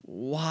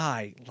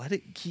 why? Let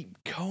it keep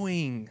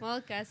going.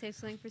 Well, gotta save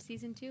something for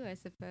season 2, I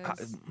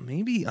suppose.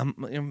 Maybe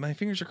my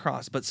fingers are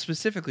crossed, but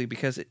specifically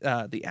because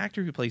the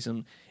actor who plays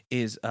him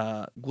is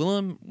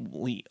Gwillem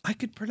Lee. I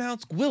could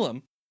pronounce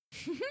Gwillem,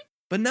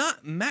 but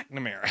not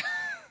McNamara.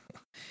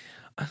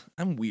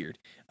 I'm weird.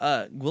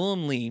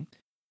 Gwillem Lee,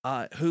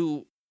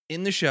 who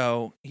in the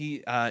show he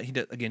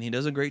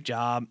does a great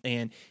job,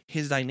 and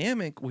his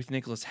dynamic with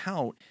Nicholas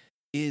Hoult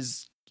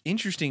is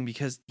interesting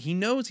because he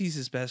knows he's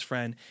his best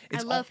friend.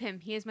 I love him.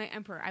 He is my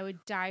emperor. I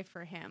would die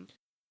for him.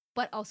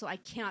 But also, I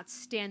cannot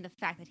stand the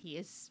fact that he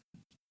is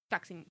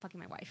fucking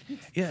my wife.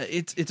 Yeah,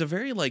 it's a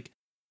very, like,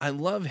 I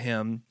love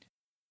him,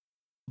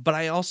 but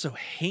I also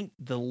hate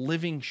the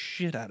living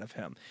shit out of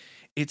him.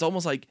 It's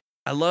almost like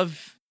I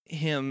love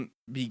him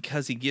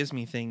because he gives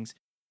me things,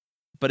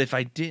 but if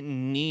I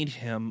didn't need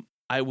him,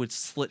 I would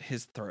slit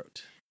his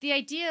throat. The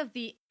idea of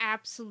the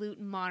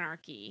absolute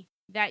monarchy,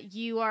 that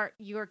your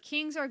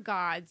kings are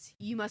gods,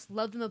 you must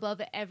love them above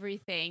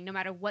everything, no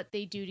matter what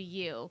they do to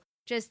you.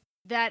 Just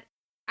that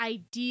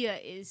idea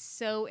is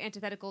so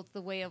antithetical to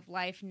the way of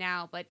life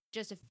now, but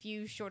just a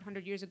few short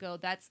 100 years ago,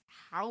 that's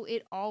how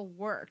it all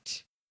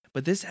worked.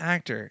 But this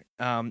actor,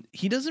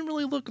 he doesn't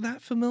really look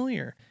that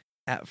familiar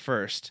at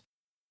first.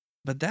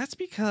 But that's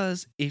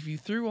because if you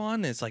threw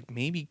on this, like,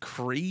 maybe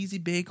crazy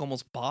big,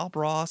 almost Bob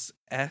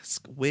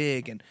Ross-esque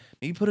wig, and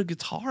maybe put a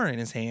guitar in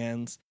his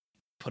hands,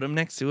 put him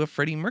next to a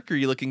Freddie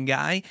Mercury looking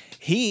guy,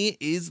 he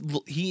is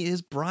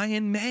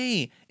Brian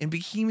May in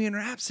Bohemian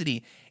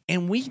Rhapsody.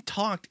 And we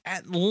talked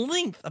at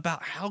length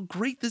about how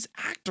great this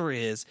actor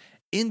is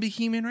in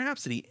Bohemian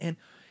Rhapsody. And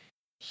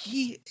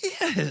he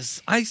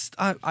is.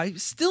 I'm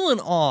still in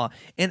awe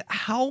and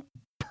how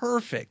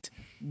perfect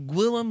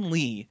Gwillem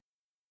Lee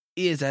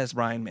is as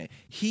Brian May.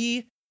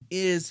 He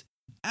is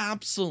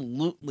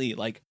absolutely,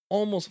 like,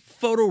 almost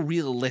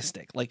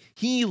photorealistic. Like,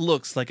 he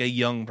looks like a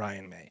young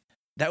Brian May.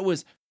 That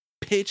was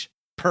pitch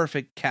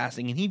perfect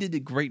casting, and he did a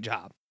great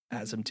job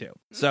as him too.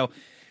 So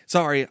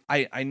sorry,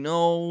 I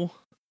know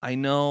you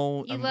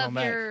love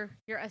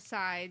your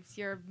asides,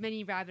 your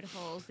mini rabbit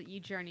holes that you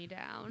journey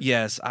down.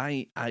 Yes,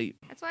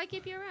 that's why I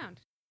keep you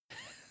around.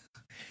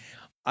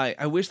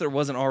 I wish there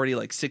wasn't already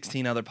like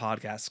 16 other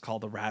podcasts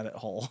called The Rabbit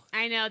Hole.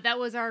 I know, that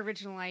was our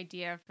original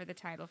idea for the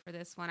title for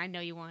this one. I know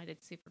you wanted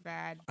it super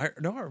bad. Our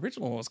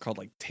original one was called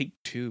like Take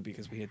Two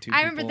because we had two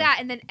I remember that,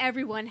 and then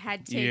everyone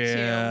had Take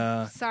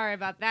Two. Sorry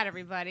about that,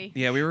 everybody.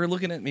 Yeah, we were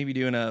looking at maybe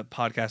doing a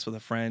podcast with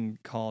a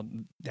friend called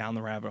Down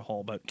the Rabbit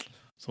Hole, but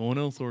someone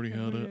else already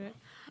had it.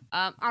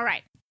 All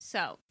right,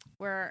 so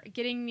we're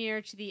getting near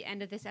to the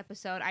end of this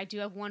episode. I do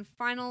have one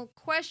final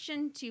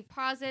question to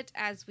posit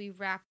as we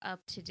wrap up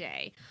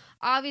today.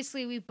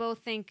 Obviously, we both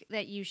think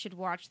that you should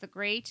watch The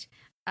Great.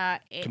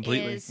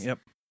 Completely, yep.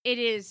 It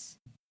is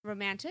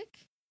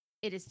romantic.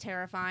 It is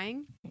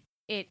terrifying.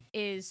 It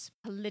is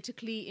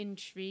politically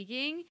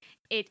intriguing.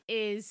 It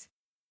is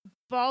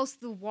balls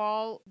to the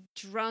wall,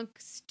 drunk,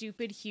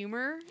 stupid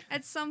humor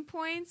at some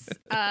points.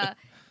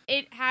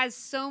 It has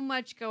so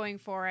much going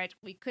for it.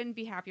 We couldn't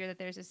be happier that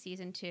there's a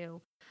season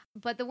 2.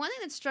 But the one thing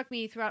that struck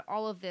me throughout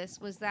all of this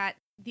was that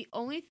the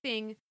only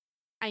thing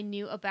I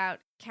knew about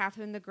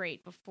Catherine the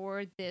Great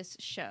before this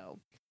show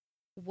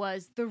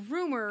was the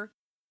rumor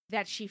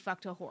that she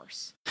fucked a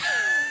horse.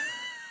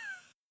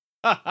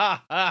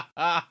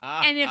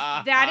 And if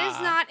that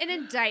is not an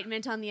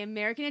indictment on the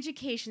American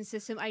education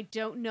system, I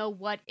don't know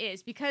what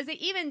is. Because they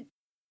even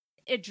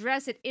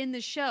address it in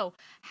the show.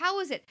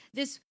 How is it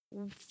this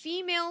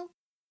female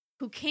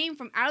who came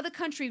from out of the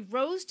country,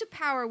 rose to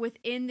power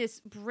within this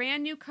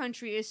brand new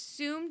country,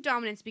 assumed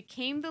dominance,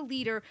 became the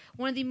leader,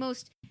 one of the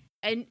most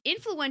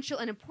influential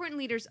and important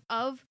leaders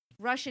of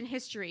Russian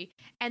history,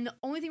 and the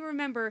only thing we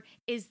remember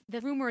is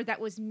the rumor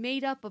that was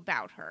made up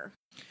about her?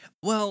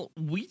 Well,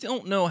 we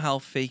don't know how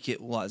fake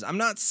it was. I'm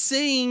not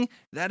saying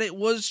that it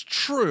was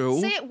true.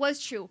 Say it was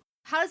true.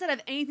 how does that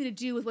have anything to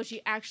do with what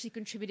she actually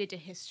contributed to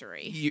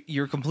history?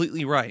 You're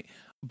completely right,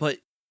 but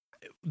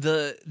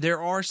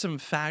there are some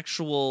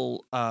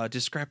factual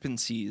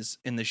discrepancies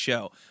in the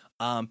show.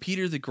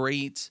 Peter the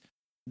Great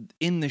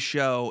in the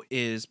show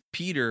is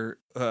Peter,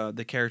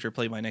 the character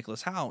played by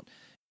Nicholas Hoult,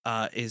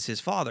 is his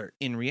father.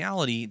 In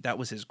reality, that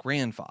was his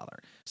grandfather.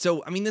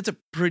 So, I mean, that's a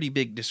pretty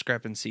big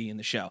discrepancy in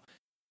the show.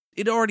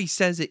 It already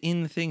says it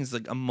in the things,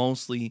 like a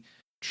mostly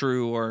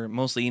true or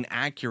mostly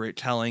inaccurate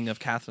telling of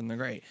Catherine the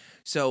Great.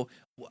 So,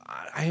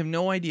 I have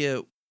no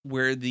idea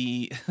where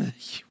the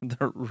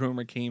the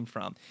rumor came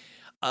from.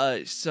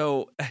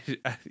 So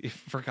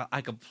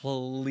I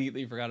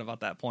completely forgot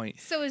about that point.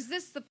 So is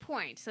this the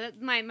point? So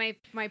that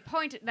my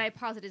point that I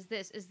posit is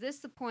this: is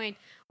the point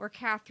where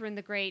Catherine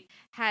the Great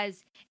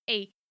has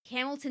a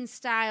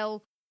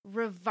Hamilton-style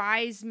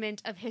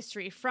revisement of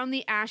history? From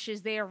the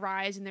ashes they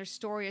arise, and their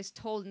story is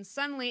told, and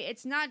suddenly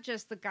it's not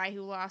just the guy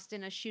who lost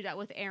in a shootout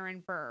with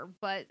Aaron Burr,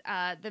 but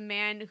the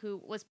man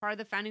who was part of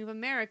the founding of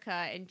America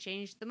and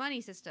changed the money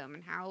system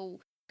and how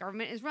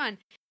government is run.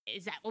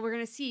 Is that what we're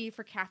going to see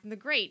for Catherine the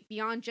Great,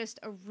 beyond just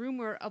a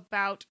rumor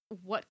about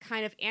what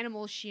kind of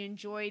animals she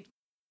enjoyed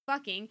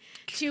fucking,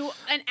 to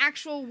an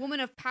actual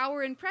woman of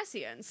power and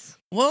prescience?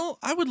 Well,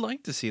 I would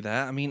like to see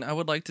that. I mean, I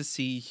would like to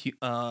see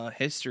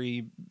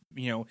history,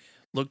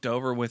 looked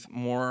over with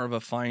more of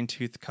a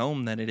fine-tooth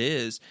comb than it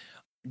is,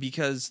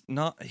 because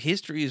not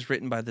history is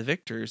written by the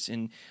victors,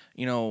 and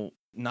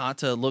not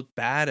to look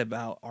bad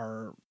about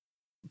our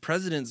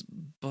presidents,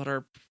 but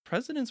our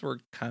presidents were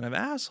kind of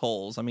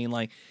assholes. I mean,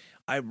 like,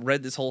 I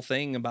read this whole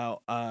thing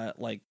about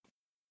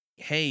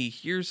hey,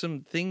 here's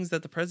some things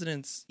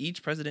that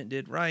each president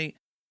did right,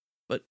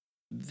 but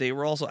they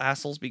were also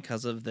assholes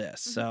because of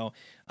this. Mm-hmm. So,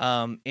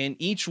 and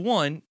each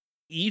one,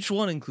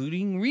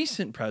 including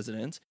recent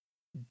presidents,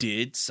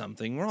 did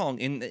something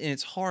wrong. And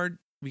it's hard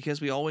because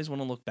we always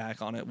want to look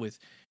back on it with,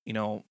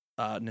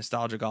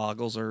 nostalgia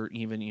goggles, or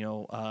even,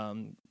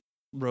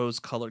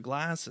 rose-colored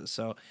glasses.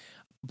 So,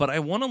 but I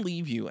want to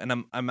leave you,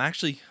 and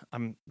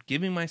I'm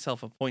giving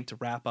myself a point to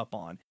wrap up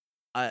on.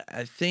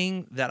 A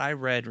thing that I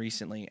read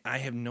recently, I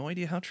have no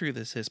idea how true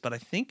this is, but I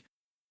think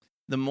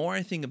the more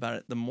I think about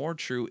it, the more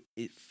true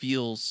it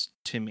feels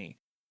to me.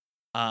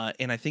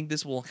 And I think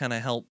this will kind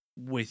of help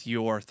with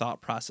your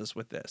thought process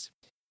with this.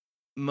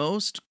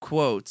 Most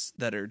quotes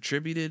that are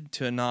attributed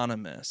to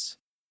Anonymous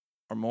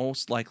are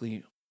most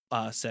likely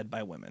said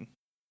by women.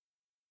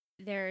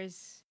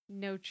 There's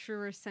no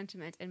truer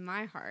sentiment in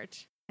my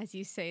heart as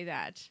you say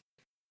that.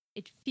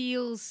 It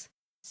feels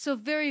so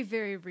very,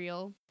 very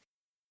real.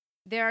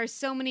 There are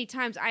so many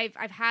times I've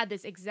had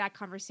this exact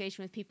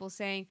conversation with people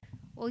saying,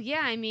 well, yeah,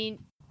 I mean,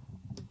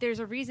 there's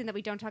a reason that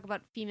we don't talk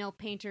about female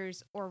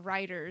painters or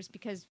writers,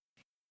 because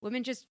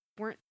women just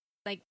weren't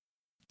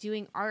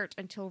doing art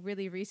until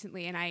really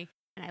recently. And I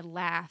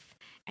laugh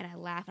and I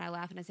laugh and I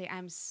laugh and I say,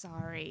 I'm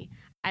sorry.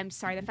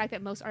 The fact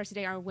that most artists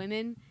today are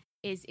women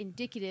is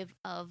indicative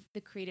of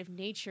the creative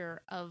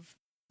nature of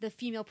the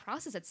female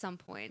process at some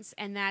points.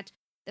 And that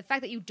the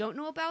fact that you don't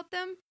know about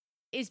them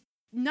is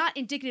not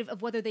indicative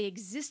of whether they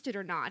existed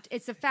or not.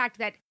 It's the fact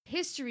that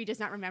history does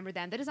not remember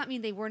them. That does not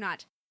mean they were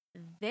not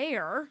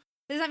there.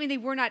 That does not mean they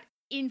were not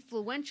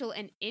influential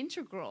and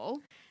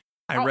integral.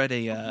 I read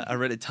a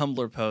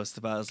Tumblr post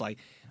about, it was like,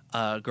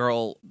 a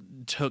girl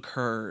took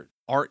her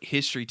art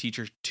history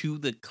teacher to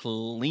the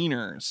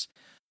cleaners,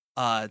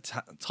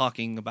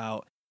 talking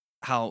about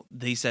how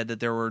they said that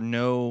there were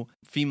no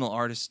female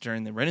artists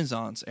during the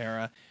Renaissance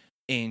era.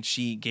 And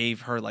she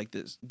gave her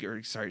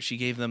she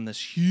gave them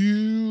this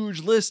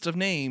huge list of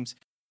names.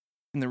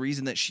 And the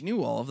reason that she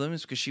knew all of them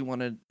is because she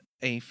wanted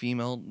a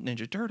female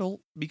Ninja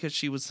Turtle, because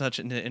she was such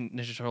into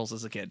Ninja Turtles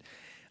as a kid.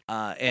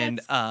 And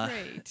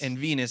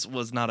Venus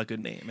was not a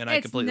good name. And I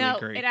completely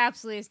agree. It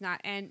absolutely is not.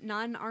 And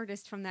not an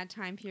artist from that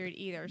time period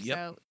either. Yep.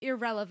 So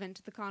irrelevant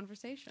to the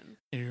conversation.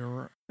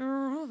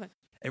 Irrelevant.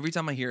 Every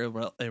time I hear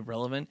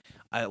irrelevant,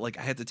 I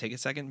had to take a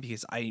second,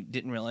 because I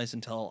didn't realize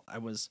until I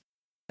was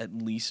at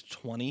least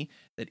 20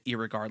 that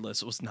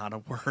irregardless was not a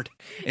word.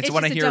 And so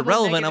when I hear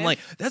irrelevant, I'm like,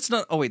 that's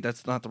not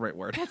the right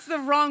word. That's the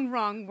wrong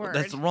word.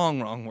 That's the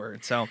wrong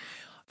word. So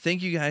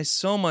thank you guys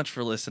so much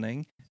for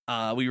listening.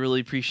 We really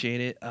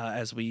appreciate it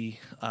as we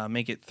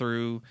make it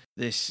through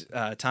this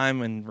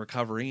time and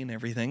recovery and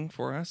everything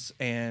for us.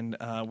 And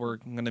we're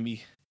going to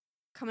be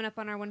coming up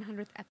on our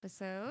 100th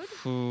episode.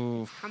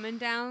 Ooh. It's coming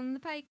down the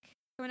pike,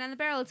 coming down the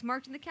barrel. It's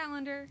marked in the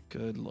calendar.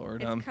 Good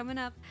Lord. It's coming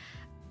up.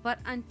 But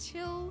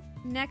until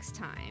next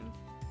time,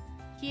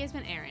 he has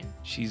been Aaron.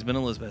 She's been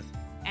Elizabeth.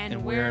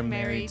 And we're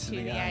married to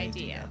the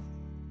idea.